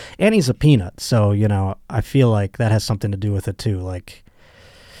 racist. And he's a peanut, so, I feel like that has something to do with it, too. Like,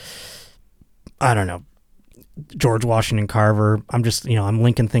 I don't know. George Washington Carver. I'm just, I'm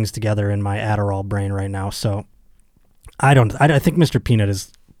linking things together in my Adderall brain right now, so... I think Mr. Peanut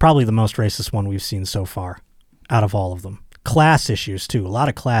is probably the most racist one we've seen so far out of all of them. Class issues, too. A lot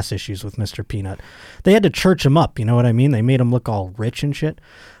of class issues with Mr. Peanut. They had to church him up, you know what I mean? They made him look all rich and shit.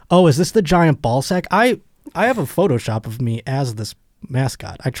 Oh, is this the giant ball sack? I have a Photoshop of me as this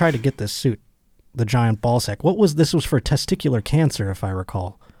mascot. I tried to get this suit, the giant ball sack. This was for testicular cancer, if I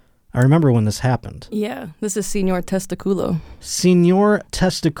recall. I remember when this happened. Yeah, this is Senor Testiculo. Senor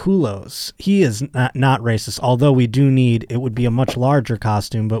Testiculos. He is not racist, although we do need, it would be a much larger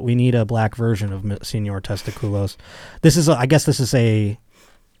costume, but we need a black version of Senor Testiculos. I guess this is a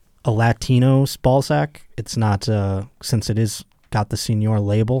Latino ball sack. It's not, since it is got the Senor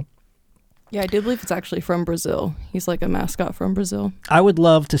label. Yeah, I do believe it's actually from Brazil. He's like a mascot from Brazil. I would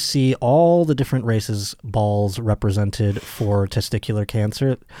love to see all the different races' balls represented for testicular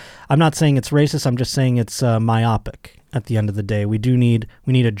cancer. I'm not saying it's racist. I'm just saying it's myopic at the end of the day. We need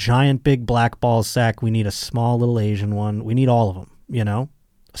a giant big black ball sack. We need a small little Asian one. We need all of them,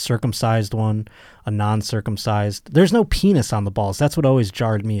 a circumcised one, a non-circumcised. There's no penis on the balls. That's what always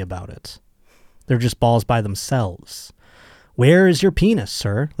jarred me about it. They're just balls by themselves. Where is your penis,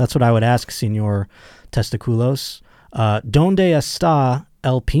 sir? That's what I would ask Senor Testiculos. Donde está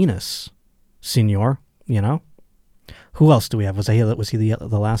el penis, Senor? Who else do we have? Was he the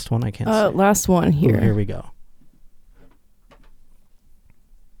last one? I can't see. Last one here. Ooh, here we go.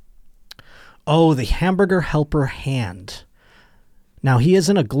 Oh, the hamburger helper hand. Now, he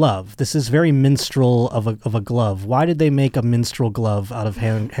isn't a glove. This is very minstrel of a glove. Why did they make a minstrel glove out of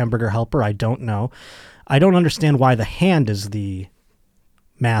hamburger helper? I don't know. I don't understand why the hand is the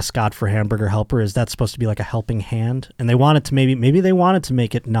mascot for Hamburger Helper. Is that supposed to be like a helping hand? And they wanted to maybe they wanted to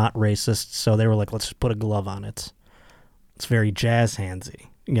make it not racist, so they were like, let's just put a glove on it. It's very jazz handsy,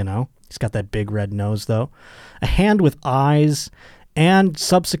 He's got that big red nose, though. A hand with eyes and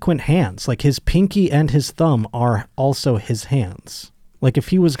subsequent hands. Like his pinky and his thumb are also his hands. Like if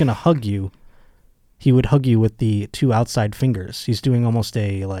he was going to hug you, he would hug you with the 2 outside fingers. He's doing almost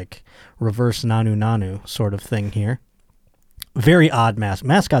a like reverse Nanu Nanu sort of thing here. Very odd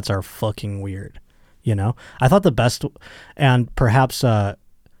mascots are fucking weird, I thought the best, and perhaps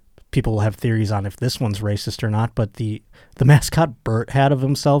people will have theories on if this one's racist or not, but the mascot Bert had of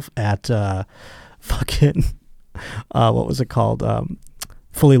himself at fucking what was it called?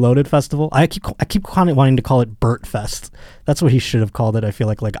 Fully Loaded Festival. I keep wanting to call it Bert Fest. That's what he should have called it. I feel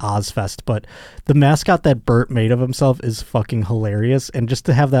like Ozfest. But the mascot that Bert made of himself is fucking hilarious, and just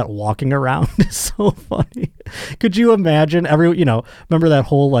to have that walking around is so funny. Could you imagine remember that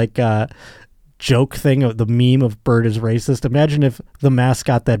whole joke thing of the meme of Bert is racist. Imagine if the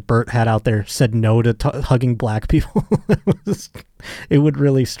mascot that Bert had out there said no to hugging black people. It would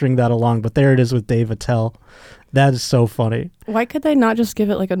really string that along. But there it is with Dave Attell. That is so funny. Why could they not just give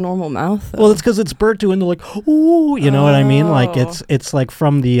it like a normal mouth, though? Well, it's because it's Bert doing the like, ooh, you know what I mean? Like it's like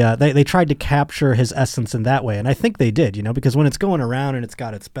from the, they tried to capture his essence in that way. And I think they did, you know, because when it's going around and it's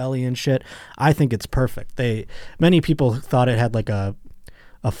got its belly and shit, I think it's perfect. Many people thought it had like a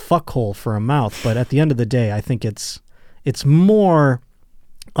fuck hole for a mouth. But at the end of the day, I think it's more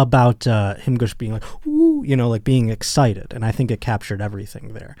about him just being like, ooh, you know, like being excited. And I think it captured everything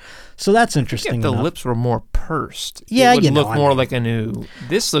there. So that's interesting. If the lips were more pursed, yeah, it would you know, look more like a new.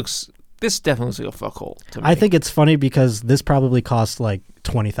 This definitely looks like a fuck hole to me. I think it's funny because this probably cost like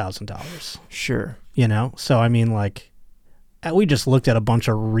 $20,000. Sure. You know? So, I mean, like, we just looked at a bunch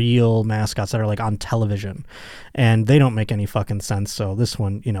of real mascots that are like on television and they don't make any fucking sense. So this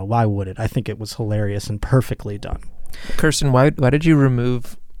one, you know, why would it? I think it was hilarious and perfectly done. Kirsten, why did you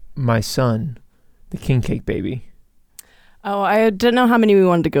remove my son, the king cake baby? Oh, I didn't know how many we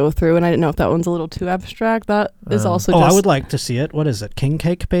wanted to go through, and I didn't know if that one's a little too abstract. That is also just... I would like to see it. What is it? King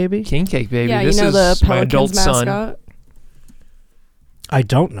Cake Baby? King Cake Baby. Yeah, this you know is the my adult Pelicans mascot? son. I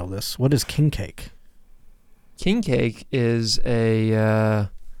don't know this. What is King Cake? King Cake is a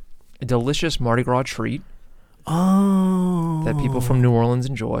delicious Mardi Gras treat that people from New Orleans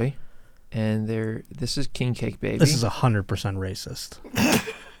enjoy. And this is King Cake Baby. This is 100% racist.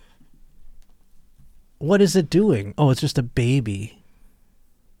 What is it doing? Oh, it's just a baby.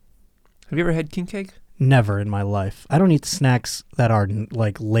 Have you ever had king cake? Never in my life. I don't eat snacks that are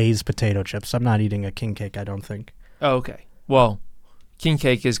like Lay's potato chips. I'm not eating a king cake, I don't think. Oh, okay. Well, king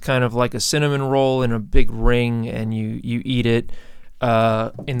cake is kind of like a cinnamon roll in a big ring, and you eat it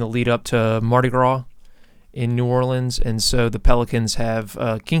in the lead up to Mardi Gras in New Orleans. And so the Pelicans have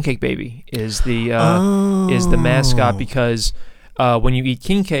King Cake Baby is the mascot, because when you eat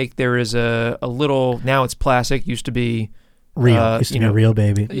king cake, there is a little, now it's plastic, used to be real. Used to be a real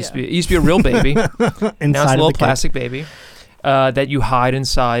baby. It used to be a real baby. Now it's a little plastic baby that you hide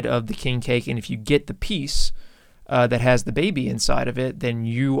inside of the king cake. And if you get the piece that has the baby inside of it, then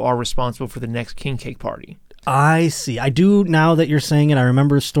you are responsible for the next king cake party. I see. I do, now that you're saying it, I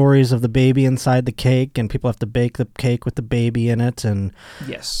remember stories of the baby inside the cake, and people have to bake the cake with the baby in it. And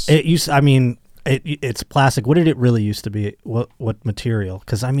yes, it's plastic. What did it really used to be? What material?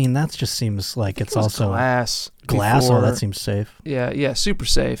 Because I mean, that just seems like it's also glass. Glass. Before. Oh, that seems safe. Yeah, super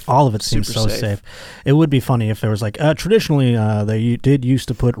safe. All of it seems so safe. It would be funny if there was like traditionally they did used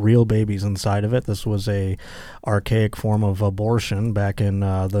to put real babies inside of it. This was a archaic form of abortion back in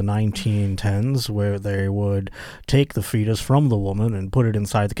the 1910s, where they would take the fetus from the woman and put it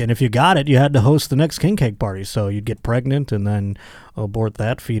inside the cake. And if you got it, you had to host the next king cake party. So you'd get pregnant and then abort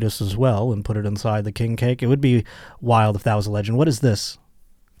that fetus as well and put it inside the king cake. It would be wild if that was a legend. What is this?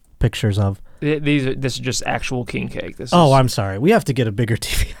 Pictures of? This is just actual king cake. I'm sorry. We have to get a bigger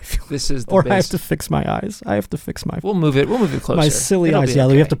TV. I feel this is the or base. I have to fix my eyes. I have to fix my. We'll move it closer. My silly eyes. Yeah,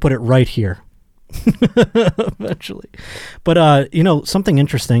 okay. we have to put it right here. Eventually. But something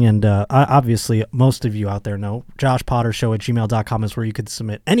interesting, and obviously most of you out there know, joshpottershow@gmail.com is where you could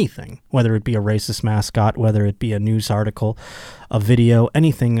submit anything, whether it be a racist mascot, whether it be a news article, a video,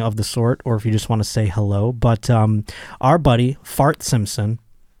 anything of the sort, or if you just want to say hello. But our buddy Fart Simpson,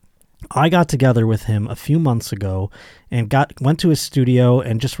 I got together with him a few months ago and went to his studio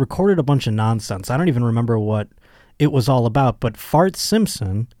and just recorded a bunch of nonsense. I don't even remember what it was all about, but Fart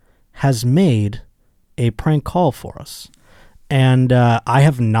Simpson has made a prank call for us. And I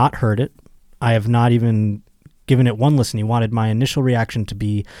have not heard it. I have not even given it one listen. He wanted my initial reaction to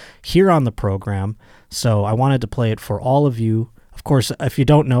be here on the program, so I wanted to play it for all of you. Of course, if you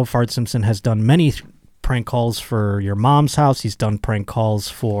don't know, Fart Simpson has done many prank calls for your mom's house. He's done prank calls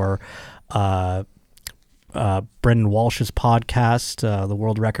for Brendan Walsh's podcast, the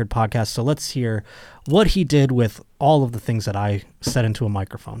World Record podcast. So let's hear what he did with all of the things that I said into a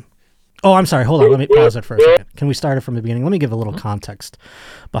microphone. Oh, I'm sorry. Hold on. Let me pause it for a second. Can we start it from the beginning? Let me give a little context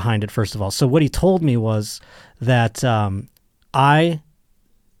behind it, first of all. So what he told me was that I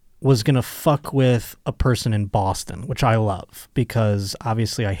was going to fuck with a person in Boston, which I love because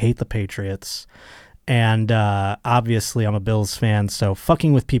obviously I hate the Patriots. And obviously I'm a Bills fan, so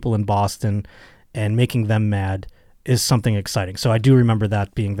fucking with people in Boston and making them mad is something exciting. So I do remember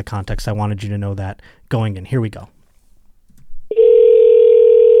that being the context. I wanted you to know that going in. Here we go.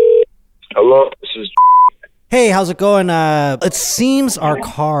 Hello, this is... Hey, how's it going? It seems our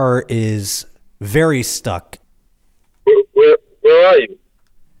car is very stuck. Where are you?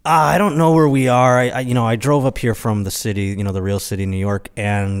 I don't know where we are. I drove up here from the city, the real city, New York,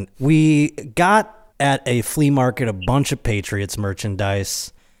 and we got at a flea market a bunch of Patriots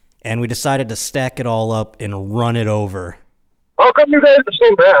merchandise, and we decided to stack it all up and run it over. How come you guys are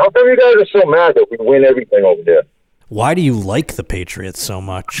so mad? How come you guys are so mad that we win everything over there? Why do you like the Patriots so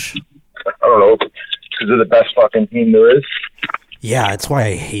much? I don't know. Because they're the best fucking team there is. Yeah, that's why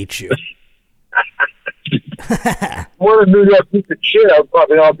I hate you. More than New York piece of shit, I'll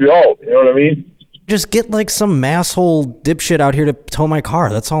probably help you out. You know what I mean? Just get like some masshole dipshit out here to tow my car.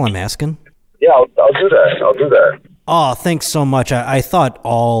 That's all I'm asking. Yeah, I'll do that. I'll do that. Oh, thanks so much. I thought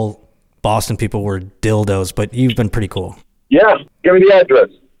all Boston people were dildos, but you've been pretty cool. Yeah, give me the address.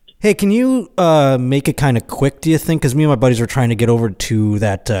 Hey, can you make it kind of quick, do you think? Because me and my buddies were trying to get over to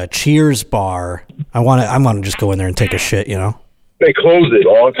that Cheers bar. I want to just go in there and take a shit, They closed it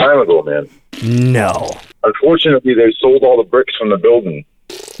a long time ago, man. No. Unfortunately, they sold all the bricks from the building.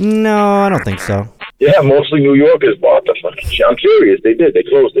 No, I don't think so. Yeah, mostly New Yorkers bought the fucking shit. I'm curious. They did. They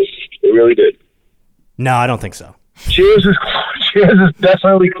closed it. They really did. No, I don't think so. Cheers is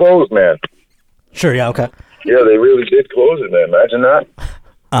definitely closed, man. Sure, yeah, okay. Yeah, they really did close it, man. Imagine that.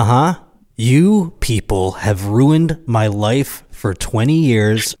 Uh-huh. You people have ruined my life for 20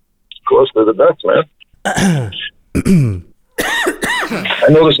 years. Of course, they're the best, man. I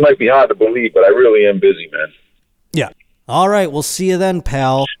know this might be hard to believe, but I really am busy, man. Yeah. All right, we'll see you then,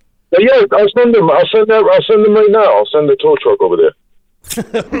 pal. But yeah, I'll send them. I'll send them right now. I'll send the tow truck over there.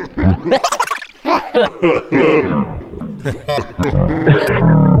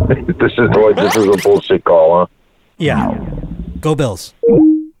 This is a bullshit call, huh? Yeah. Go Bills.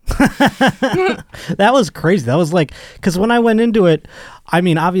 That was crazy. That was like, because when I went into it, I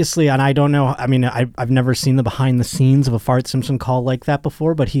mean, obviously, and I don't know, I mean, I've never seen the behind the scenes of a Fart Simpson call like that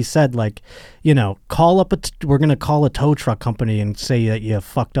before, but he said, like, call up we're going to call a tow truck company and say that you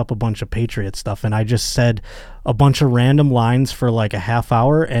fucked up a bunch of Patriot stuff. And I just said a bunch of random lines for like a half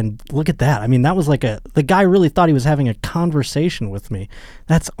hour. And look at that. I mean, that was like the guy really thought he was having a conversation with me.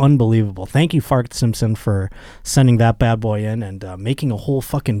 That's unbelievable. Thank you, Fart Simpson, for sending that bad boy in and making a whole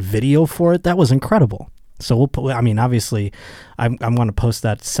fucking video for it. That was incredible. So we'll put, I mean, obviously I'm going to post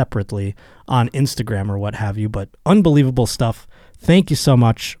that separately on Instagram or what have you, but unbelievable stuff. Thank you so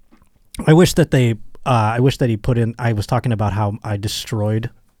much. I wish that he put in, I was talking about how I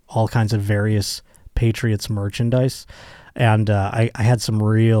destroyed all kinds of various Patriots merchandise. And I had some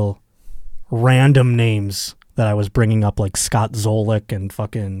real random names that I was bringing up, like Scott Zolik and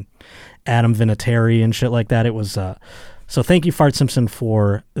fucking Adam Vinatieri and shit like that. It was, so thank you, Fart Simpson,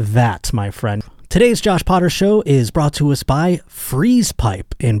 for that, my friend. Today's Josh Potter Show is brought to us by Freeze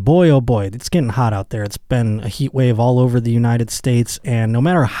Pipe. And boy, oh boy, it's getting hot out there. It's been a heat wave all over the United States. And no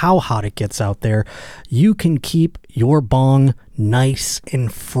matter how hot it gets out there, you can keep your bong nice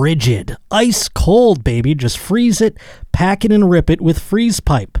and frigid. Ice cold, baby. Just freeze it, pack it, and rip it with Freeze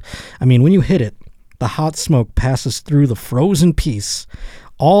Pipe. I mean, when you hit it, the hot smoke passes through the frozen piece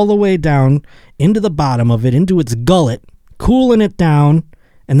all the way down into the bottom of it, into its gullet, cooling it down.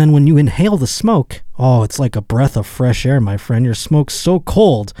 And then when you inhale the smoke, oh, it's like a breath of fresh air, my friend. Your smoke's so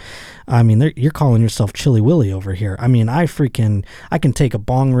cold. I mean, you're calling yourself Chilly Willy over here. I mean, I can take a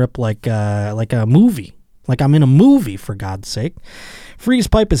bong rip like a movie. Like I'm in a movie, for God's sake. Freeze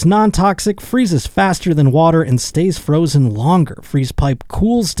Pipe is non-toxic, freezes faster than water, and stays frozen longer. Freeze Pipe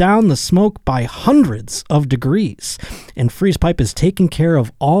cools down the smoke by hundreds of degrees. And Freeze Pipe is taking care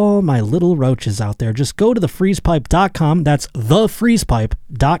of all my little roaches out there. Just go to thefreezepipe.com. That's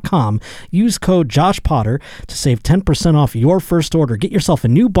thefreezepipe.com. Use code Josh Potter to save 10% off your first order. Get yourself a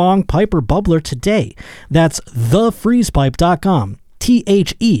new bong, pipe, or bubbler today. That's thefreezepipe.com.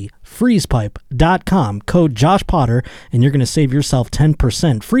 THE freezepipe.com, code Josh Potter, and you're going to save yourself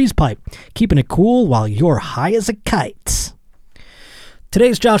 10%. Freeze Pipe, keeping it cool while you're high as a kite.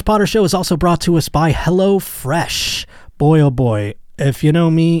 Today's Josh Potter Show is also brought to us by HelloFresh. Boy, oh boy, if you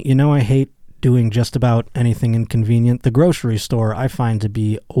know me, you know I hate doing just about anything inconvenient. The grocery store I find to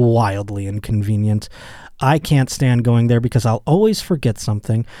be wildly inconvenient. I can't stand going there because I'll always forget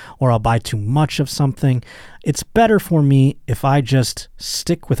something or I'll buy too much of something. It's better for me if I just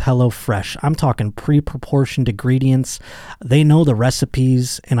stick with HelloFresh. I'm talking pre-proportioned ingredients. They know the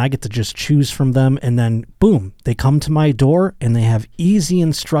recipes and I get to just choose from them, and then boom, they come to my door and they have easy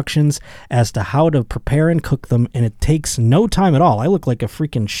instructions as to how to prepare and cook them, and it takes no time at all. I look like a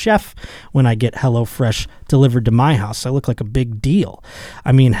freaking chef when I get HelloFresh delivered to my house. I look like a big deal.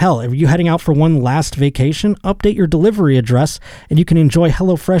 I mean, hell, are you heading out for one last vacation? Update your delivery address and you can enjoy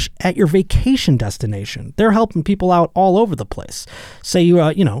HelloFresh at your vacation destination. Their they're helping people out all over the place. Say you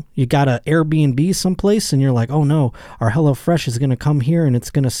got an Airbnb someplace and you're like, oh no, our HelloFresh is going to come here and it's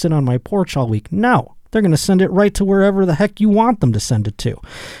going to sit on my porch all week. No. They're going to send it right to wherever the heck you want them to send it to.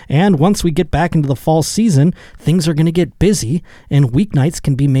 And once we get back into the fall season, things are going to get busy, and weeknights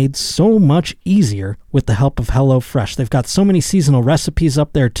can be made so much easier with the help of HelloFresh. They've got so many seasonal recipes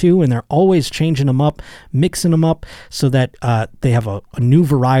up there too, and they're always changing them up, mixing them up so that they have a new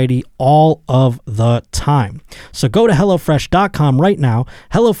variety all of the time. So go to HelloFresh.com right now,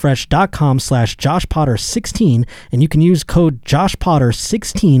 HelloFresh.com/JoshPotter16, and you can use code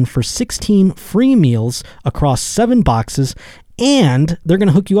JoshPotter16 for 16 free meals across 7 boxes, and they're going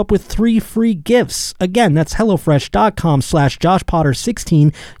to hook you up with 3 free gifts. Again, that's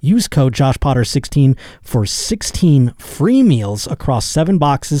HelloFresh.com/JoshPotter16. Use code JoshPotter16 for 16 free meals across 7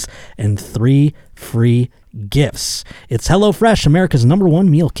 boxes and 3 free gifts. It's HelloFresh, America's #1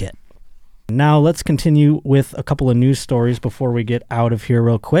 meal kit. Now let's continue with a couple of news stories before we get out of here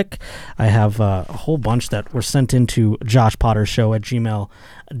real quick. I have a whole bunch that were sent into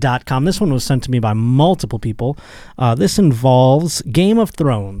joshpottershow@gmail.com. This one was sent to me by multiple people. This involves Game of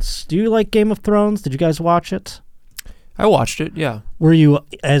Thrones. Do you like Game of Thrones? Did you guys watch it? I watched it, yeah. Were you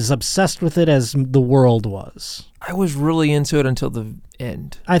as obsessed with it as the world was? I was really into it until the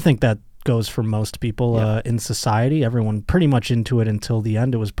end. I think that goes for most people in society. Everyone pretty much into it until the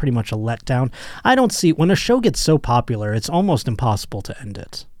end. It was pretty much a letdown. I don't see, when a show gets so popular, it's almost impossible to end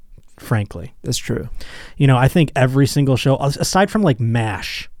it, frankly. That's true. You know, I think every single show, aside from like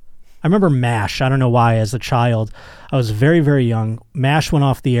MASH, I remember MASH. I don't know why, as a child, I was very, very young. MASH went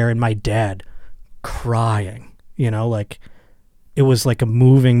off the air and my dad crying, like it was like a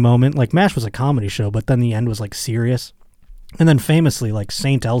moving moment. Like MASH was a comedy show, but then the end was like serious. And then famously, like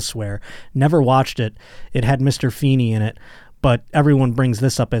Saint Elsewhere, never watched it. It had Mr. Feeney in it, but everyone brings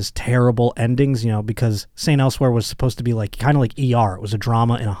this up as terrible endings, because Saint Elsewhere was supposed to be like kind of like ER. It was a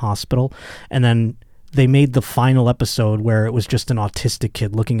drama in a hospital. And then they made the final episode where it was just an autistic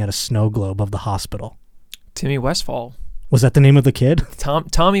kid looking at a snow globe of the hospital. Timmy Westfall. Was that the name of the kid?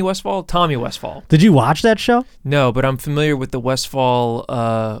 Tommy Westfall? Tommy Westfall. Did you watch that show? No, but I'm familiar with the Westfall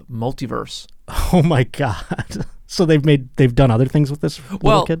multiverse. Oh my God. So they've done other things with this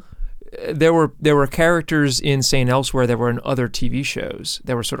little kid? There were characters in St. Elsewhere that were in other TV shows.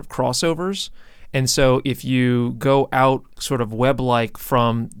 There were sort of crossovers. And so if you go out sort of web-like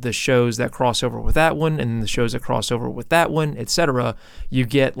from the shows that cross over with that one and the shows that cross over with that one, etc., you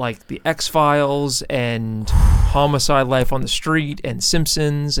get like the X-Files and Homicide: Life on the Street and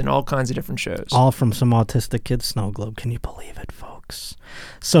Simpsons and all kinds of different shows. All from some autistic kid's snow globe. Can you believe it, folks?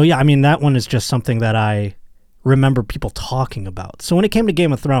 So yeah, I mean, that one is just something that I remember people talking about. So when it came to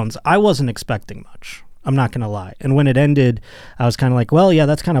Game of Thrones, I wasn't expecting much. I'm not going to lie. And when it ended, I was kind of like, well, yeah,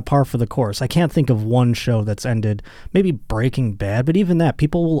 that's kind of par for the course. I can't think of one show that's ended, maybe Breaking Bad, but even that,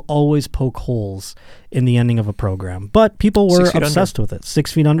 people will always poke holes in the ending of a program. But people were obsessed with it.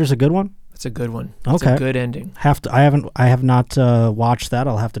 6 Feet Under is a good one? It's a good one. Okay. It's a good ending. I have not watched that.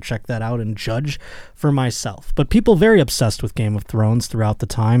 I'll have to check that out and judge for myself. But people very obsessed with Game of Thrones throughout the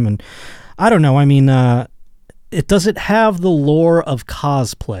time. And I don't know, I mean, does it have the lore of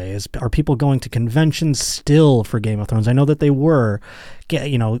cosplay? Are people going to conventions still for Game of Thrones? I know that they were,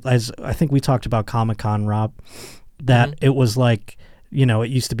 as I think we talked about Comic-Con, Rob, that it was like, it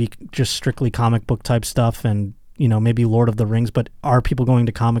used to be just strictly comic book type stuff and, maybe Lord of the Rings, but are people going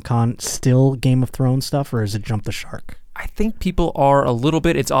to Comic-Con still Game of Thrones stuff, or has it jumped the shark? I think people are a little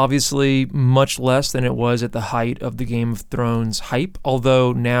bit. It's obviously much less than it was at the height of the Game of Thrones hype,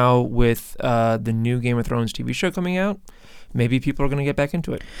 although now with the new Game of Thrones TV show coming out, maybe people are going to get back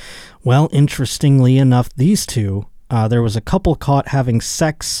into it. Well, interestingly enough, these two, there was a couple caught having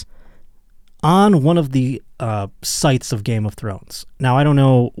sex on one of the sites of Game of Thrones. Now, I don't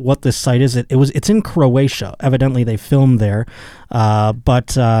know what this site is. It's in Croatia. Evidently, they filmed there.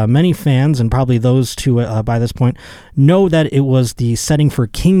 But many fans, and probably those two by this point, know that it was the setting for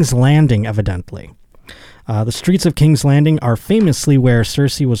King's Landing, evidently. The streets of King's Landing are famously where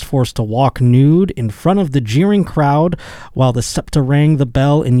Cersei was forced to walk nude in front of the jeering crowd while the Septa rang the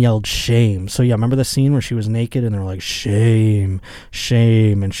bell and yelled shame. So yeah, remember the scene where she was naked and they're like, shame,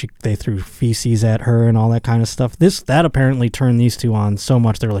 shame, and they threw feces at her and all that kind of stuff. That apparently turned these two on so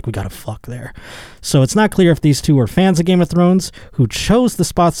much they were like, we gotta fuck there. So it's not clear if these two were fans of Game of Thrones who chose the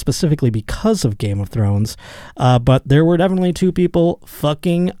spot specifically because of Game of Thrones, but there were definitely two people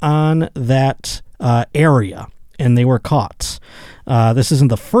fucking on that area, and they were caught. This isn't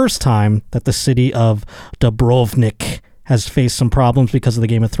the first time that the city of Dubrovnik has faced some problems because of the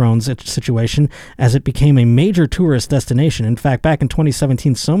Game of Thrones situation, as it became a major tourist destination. In fact, back in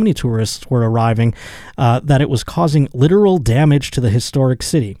 2017, so many tourists were arriving that it was causing literal damage to the historic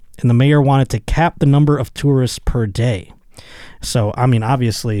city, and the mayor wanted to cap the number of tourists per day. So, I mean,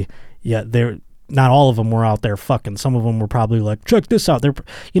 obviously, yeah, not all of them were out there fucking. Some of them were probably like, check this out. They're,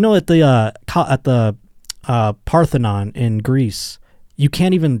 at the Parthenon in Greece, you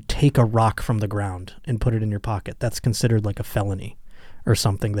can't even take a rock from the ground and put it in your pocket. That's considered like a felony or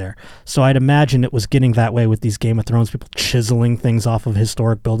something there. So I'd imagine it was getting that way with these Game of Thrones people chiseling things off of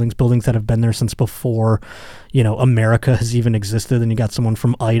historic buildings that have been there since before, America has even existed. And you got someone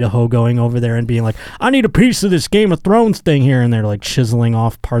from Idaho going over there and being like, I need a piece of this Game of Thrones thing here. And they're like chiseling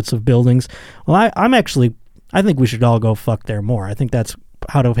off parts of buildings. Well, I think we should all go fuck there more. I think that's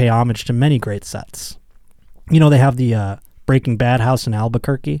how to pay homage to many great sets. They have the Breaking Bad house in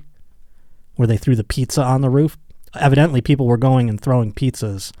Albuquerque where they threw the pizza on the roof. Evidently, people were going and throwing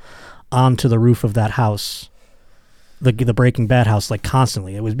pizzas onto the roof of that house, the Breaking Bad house, like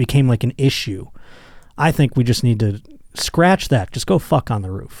constantly. It became like an issue. I think we just need to scratch that. Just go fuck on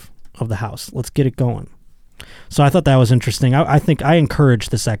the roof of the house. Let's get it going. So I thought that was interesting. I think I encourage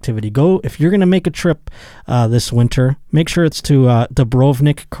this activity. Go, if you're going to make a trip this winter, make sure it's to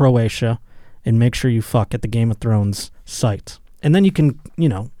Dubrovnik, Croatia, and make sure you fuck at the Game of Thrones site. And then you can,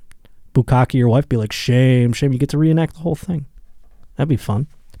 bukkake your wife, be like, shame, you get to reenact the whole thing. That'd be fun.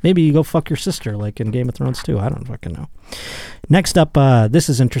 Maybe you go fuck your sister like in Game of Thrones too. I don't fucking know. Next up, this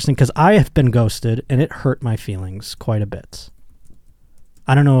is interesting because I have been ghosted and it hurt my feelings quite a bit.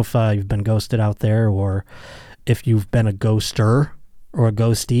 I don't know if you've been ghosted out there or if you've been a ghoster or a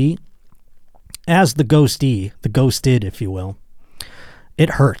ghostee. As the ghostee, the ghosted, if you will,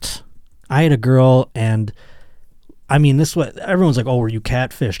 it hurt. I had a girl, and I mean, everyone's like, oh, were you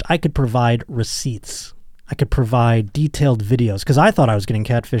catfished? I could provide receipts. I could provide detailed videos, because I thought I was getting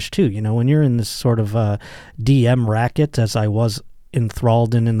catfished too. When you're in this sort of DM racket, as I was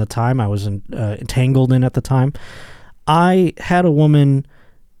enthralled in the time, I was entangled in at the time, I had a woman,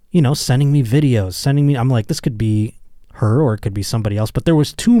 sending me videos, I'm like, this could be her or it could be somebody else, but there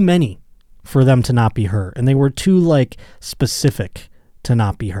was too many for them to not be her, and they were too, specific to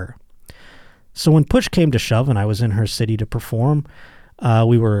not be her. So when push came to shove and I was in her city to perform,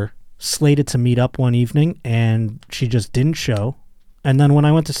 we were slated to meet up one evening and she just didn't show. And then when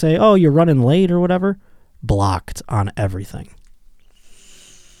I went to say, oh, you're running late or whatever, blocked on everything.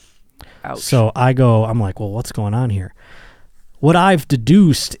 Ouch. So I'm like, well, what's going on here? What I've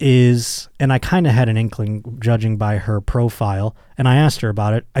deduced is, and I kind of had an inkling judging by her profile, and I asked her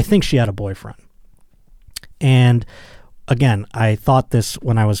about it. I think she had a boyfriend. And again, I thought this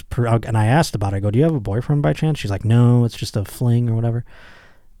when I was, and I asked about it. I go, do you have a boyfriend by chance? She's like, no, it's just a fling or whatever.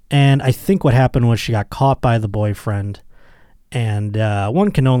 And I think what happened was she got caught by the boyfriend. And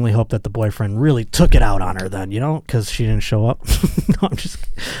one can only hope that the boyfriend really took it out on her then, because she didn't show up. No,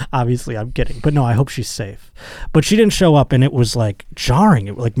 obviously I'm kidding. But no, I hope she's safe. But she didn't show up, and it was jarring.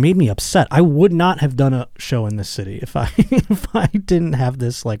 It made me upset. I would not have done a show in this city if I didn't have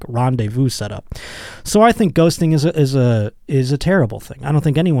this rendezvous set up. So I think ghosting is a terrible thing. I don't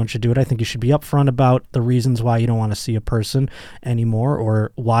think anyone should do it. I think you should be upfront about the reasons why you don't want to see a person anymore,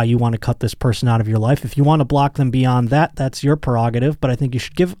 or why you want to cut this person out of your life. If you want to block them beyond that, that's your prerogative, but I think you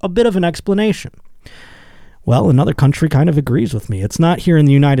should give a bit of an explanation. Well, another country kind of agrees with me. It's not here in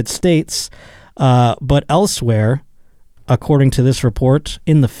the United States, but elsewhere, according to this report,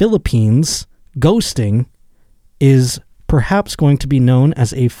 in the Philippines, ghosting is perhaps going to be known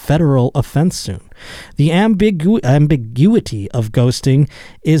as a federal offense soon. The ambiguity of ghosting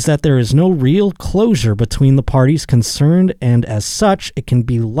is that there is no real closure between the parties concerned, and as such, it can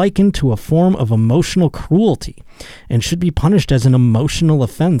be likened to a form of emotional cruelty and should be punished as an emotional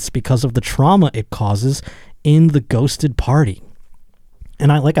offense because of the trauma it causes in the ghosted party.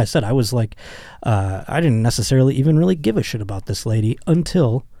 And like I said, I was like, I didn't necessarily even really give a shit about this lady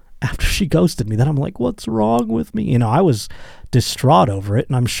until after she ghosted me. Then I'm like, what's wrong with me? I was distraught over it,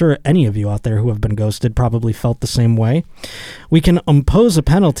 and I'm sure any of you out there who have been ghosted probably felt the same way. We can impose a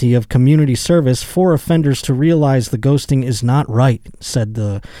penalty of community service for offenders to realize the ghosting is not right, said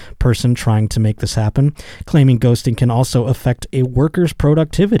the person trying to make this happen, claiming ghosting can also affect a worker's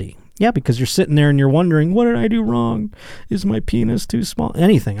productivity. Yeah, because you're sitting there and you're wondering, what did I do wrong? Is my penis too small?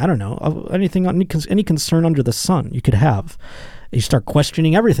 Anything, I don't know. Anything, any concern under the sun you could have. You start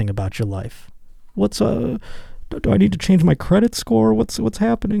questioning everything about your life. Do I need to change my credit score? What's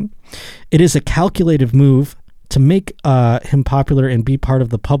happening? It is a calculative move to make him popular and be part of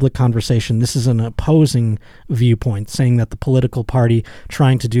the public conversation. This is an opposing viewpoint, saying that the political party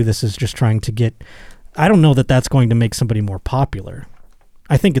trying to do this is just trying to get I don't know that that's going to make somebody more popular.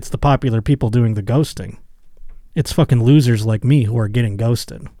 I think it's the popular people doing the ghosting. It's fucking losers like me who are getting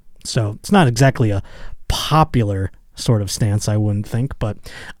ghosted. So it's not exactly a popular sort of stance, I wouldn't think, but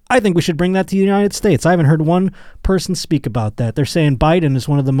I think we should bring that to the United States. I haven't heard one person speak about that. They're saying Biden is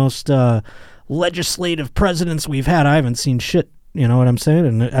one of the most legislative presidents we've had. I haven't seen shit, you know what I'm saying?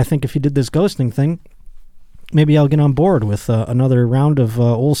 And I think if he did this ghosting thing, maybe I'll get on board with another round of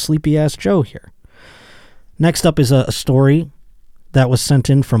old sleepy-ass Joe here. Next up is a story that was sent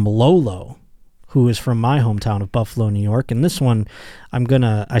in from Lolo, who is from my hometown of Buffalo, New York. And this one,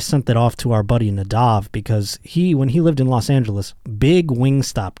 I sent it off to our buddy Nadav because when he lived in Los Angeles, big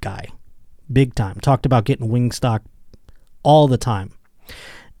Wingstop guy, big time. Talked about getting Wingstop all the time.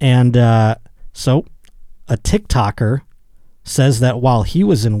 And so a TikToker says that while he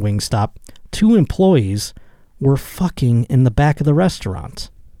was in Wingstop, 2 employees were fucking in the back of the restaurant.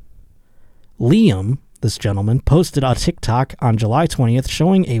 Liam, this gentleman, posted a TikTok on July 20th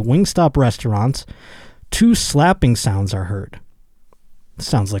showing a Wingstop restaurant. 2 slapping sounds are heard.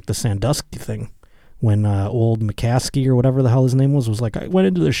 Sounds like the Sandusky thing. When old McCaskey or whatever the hell his name was like, I went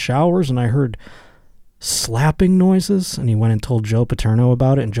into the showers and I heard slapping noises. And he went and told Joe Paterno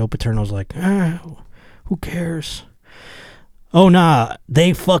about it. And Joe Paterno was like, who cares? Oh, nah,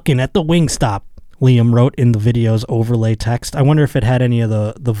 they fucking at the Wingstop. Liam wrote in the video's overlay text. I wonder if it had any of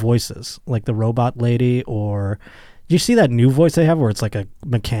the voices, like the robot lady, or do you see that new voice they have where it's like a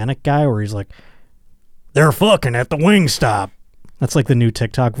mechanic guy where he's like, they're fucking at the Wingstop. That's like the new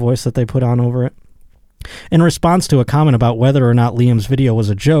TikTok voice that they put on over it. In response to a comment about whether or not Liam's video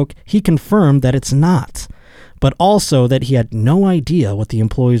was a joke, he confirmed that it's not, but also that he had no idea what the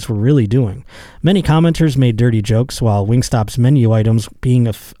employees were really doing. Many commenters made dirty jokes, while Wingstop's menu items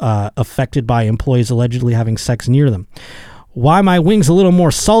being affected by employees allegedly having sex near them. Why my wings a little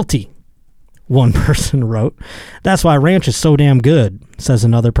more salty? One person wrote. That's why ranch is so damn good, says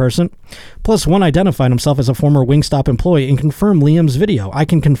another person. Plus, one identified himself as a former Wingstop employee and confirmed Liam's video. I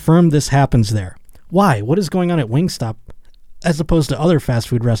can confirm this happens there. Why? What is going on at Wingstop as opposed to other fast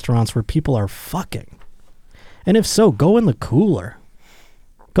food restaurants where people are fucking? And if so, go in the cooler.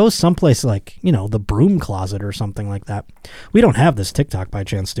 Go someplace like, the broom closet or something like that. We don't have this TikTok by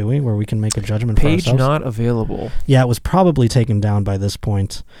chance, do we? Where we can make a judgment for ourselves? Page not available. Yeah, it was probably taken down by this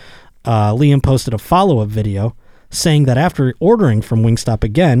point. Liam posted a follow-up video saying that after ordering from Wingstop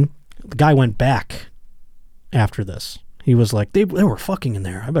again, the guy went back after this. He was like, they were fucking in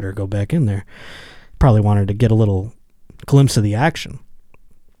there. I better go back in there. Probably wanted to get a little glimpse of the action.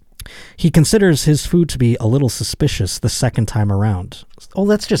 He considers his food to be a little suspicious the second time around. Oh,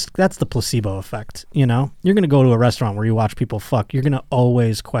 that's the placebo effect, You're going to go to a restaurant where you watch people fuck. You're going to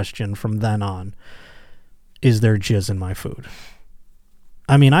always question from then on, is there jizz in my food?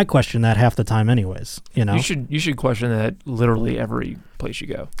 I mean, I question that half the time anyways, You should question that literally every place you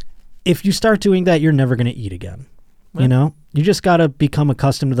go. If you start doing that, you're never going to eat again. Well, You just got to become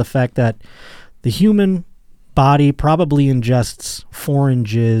accustomed to the fact that the human body probably ingests foreign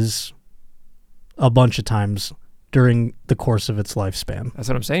jizz a bunch of times during the course of its lifespan. That's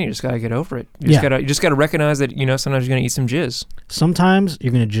what I'm saying. You just got to get over it. You just got to recognize that, sometimes you're going to eat some jizz. Sometimes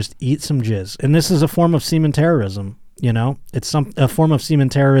you're going to just eat some jizz. And this is a form of semen terrorism, It's a form of semen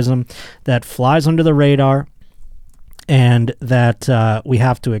terrorism that flies under the radar and that we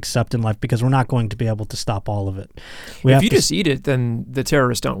have to accept in life because we're not going to be able to stop all of it. If you just eat it, then the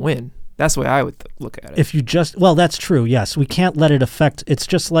terrorists don't win. That's the way I would look at it. Well, that's true, yes. We can't let it affect, it's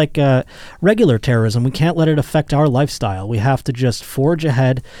just like regular terrorism. We can't let it affect our lifestyle. We have to just forge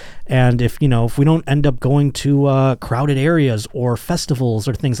ahead. And if we don't end up going to crowded areas or festivals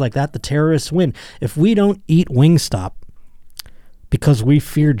or things like that, the terrorists win. If we don't eat Wingstop because we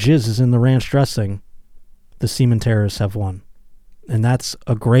fear jizz is in the ranch dressing, the semen terrorists have won. And that's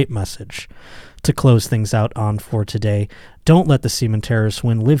a great message to close things out on for today. Don't let the semen terrorists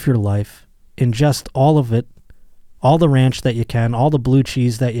win. Live your life. Ingest all of it, all the ranch that you can, all the blue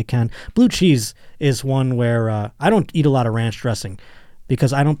cheese that you can. Blue cheese is one where I don't eat a lot of ranch dressing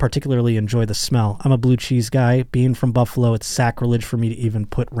because I don't particularly enjoy the smell. I'm a blue cheese guy. Being from Buffalo, it's sacrilege for me to even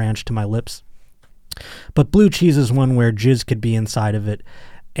put ranch to my lips. But blue cheese is one where jizz could be inside of it,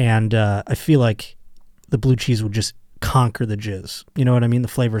 and I feel like the blue cheese would just conquer the jizz. You know what I mean? The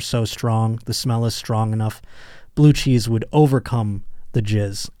flavor's so strong. The smell is strong enough. Blue cheese would overcome the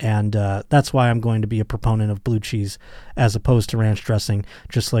jizz. And that's why I'm going to be a proponent of blue cheese as opposed to ranch dressing,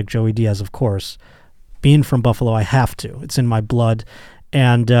 just like Joey Diaz, of course. Being from Buffalo, I have to. It's in my blood.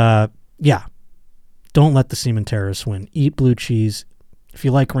 And don't let the semen terrorists win. Eat blue cheese. If you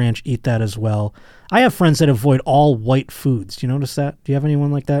like ranch, eat that as well. I have friends that avoid all white foods. Do you notice that? Do you have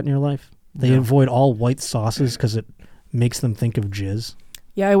anyone like that in your life? They avoid all white sauces because it makes them think of jizz.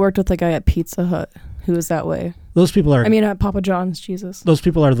 Yeah, I worked with a guy at Pizza Hut who was that way. Those people are... I mean, at Papa John's, Jesus. Those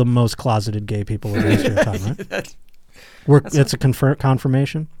people are the most closeted gay people in the history of time, right? That's a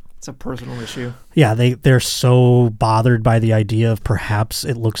confirmation? It's a personal issue. Yeah, they're so bothered by the idea of perhaps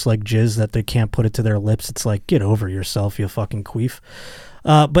it looks like jizz that they can't put it to their lips. It's like, get over yourself, you fucking queef.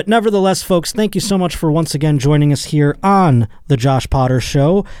 But nevertheless, folks, thank you so much for once again joining us here on The Josh Potter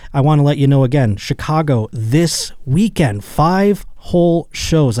Show. I want to let you know again, Chicago this weekend, 5 whole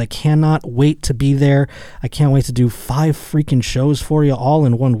shows. I cannot wait to be there. I can't wait to do 5 freaking shows for you all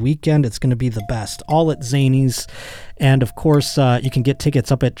in one weekend. It's going to be the best. All at Zany's. And of course, you can get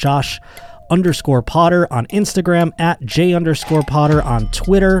tickets up at Josh_Potter on Instagram, at J_Potter on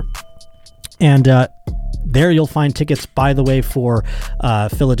Twitter. And there you'll find tickets, by the way, for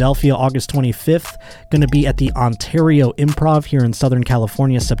Philadelphia, August 25th. Going to be at the Ontario Improv here in Southern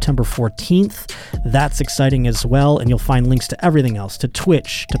California, September 14th. That's exciting as well. And you'll find links to everything else, to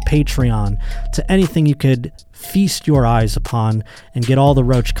Twitch, to Patreon, to anything you could feast your eyes upon and get all the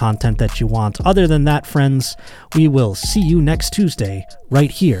Roach content that you want. Other than that, friends, we will see you next Tuesday right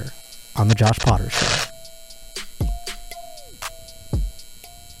here on The Josh Potter Show.